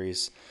Warrior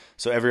series.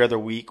 So every other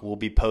week we'll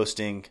be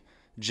posting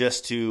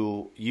just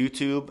to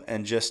YouTube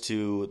and just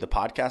to the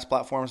podcast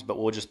platforms, but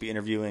we'll just be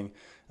interviewing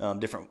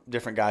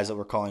different guys that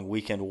we're calling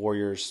Weekend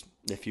Warriors,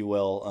 if you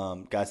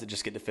will, guys that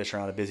just get to fish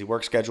around a busy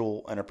work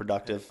schedule and are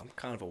productive. I'm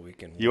kind of a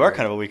weekend warrior. You are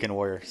kind of a weekend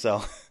warrior,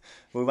 so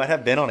we might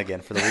have Ben on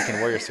again for the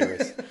Weekend Warrior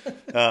series.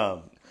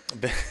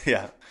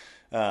 Yeah.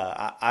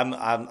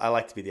 I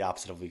like to be the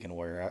opposite of weekend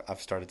warrior. I've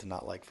started to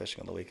not like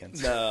fishing on the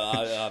weekends.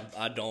 No,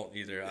 I don't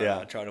either. Yeah.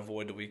 I try to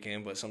avoid the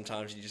weekend, but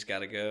sometimes you just got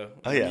to go.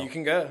 Oh, yeah. You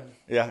can go.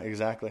 Yeah,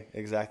 exactly.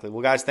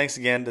 Well, guys, thanks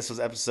again. This was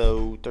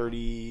episode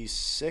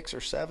 36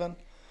 or 7.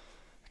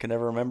 I can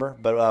never remember,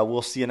 but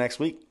we'll see you next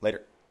week.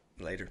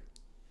 Later.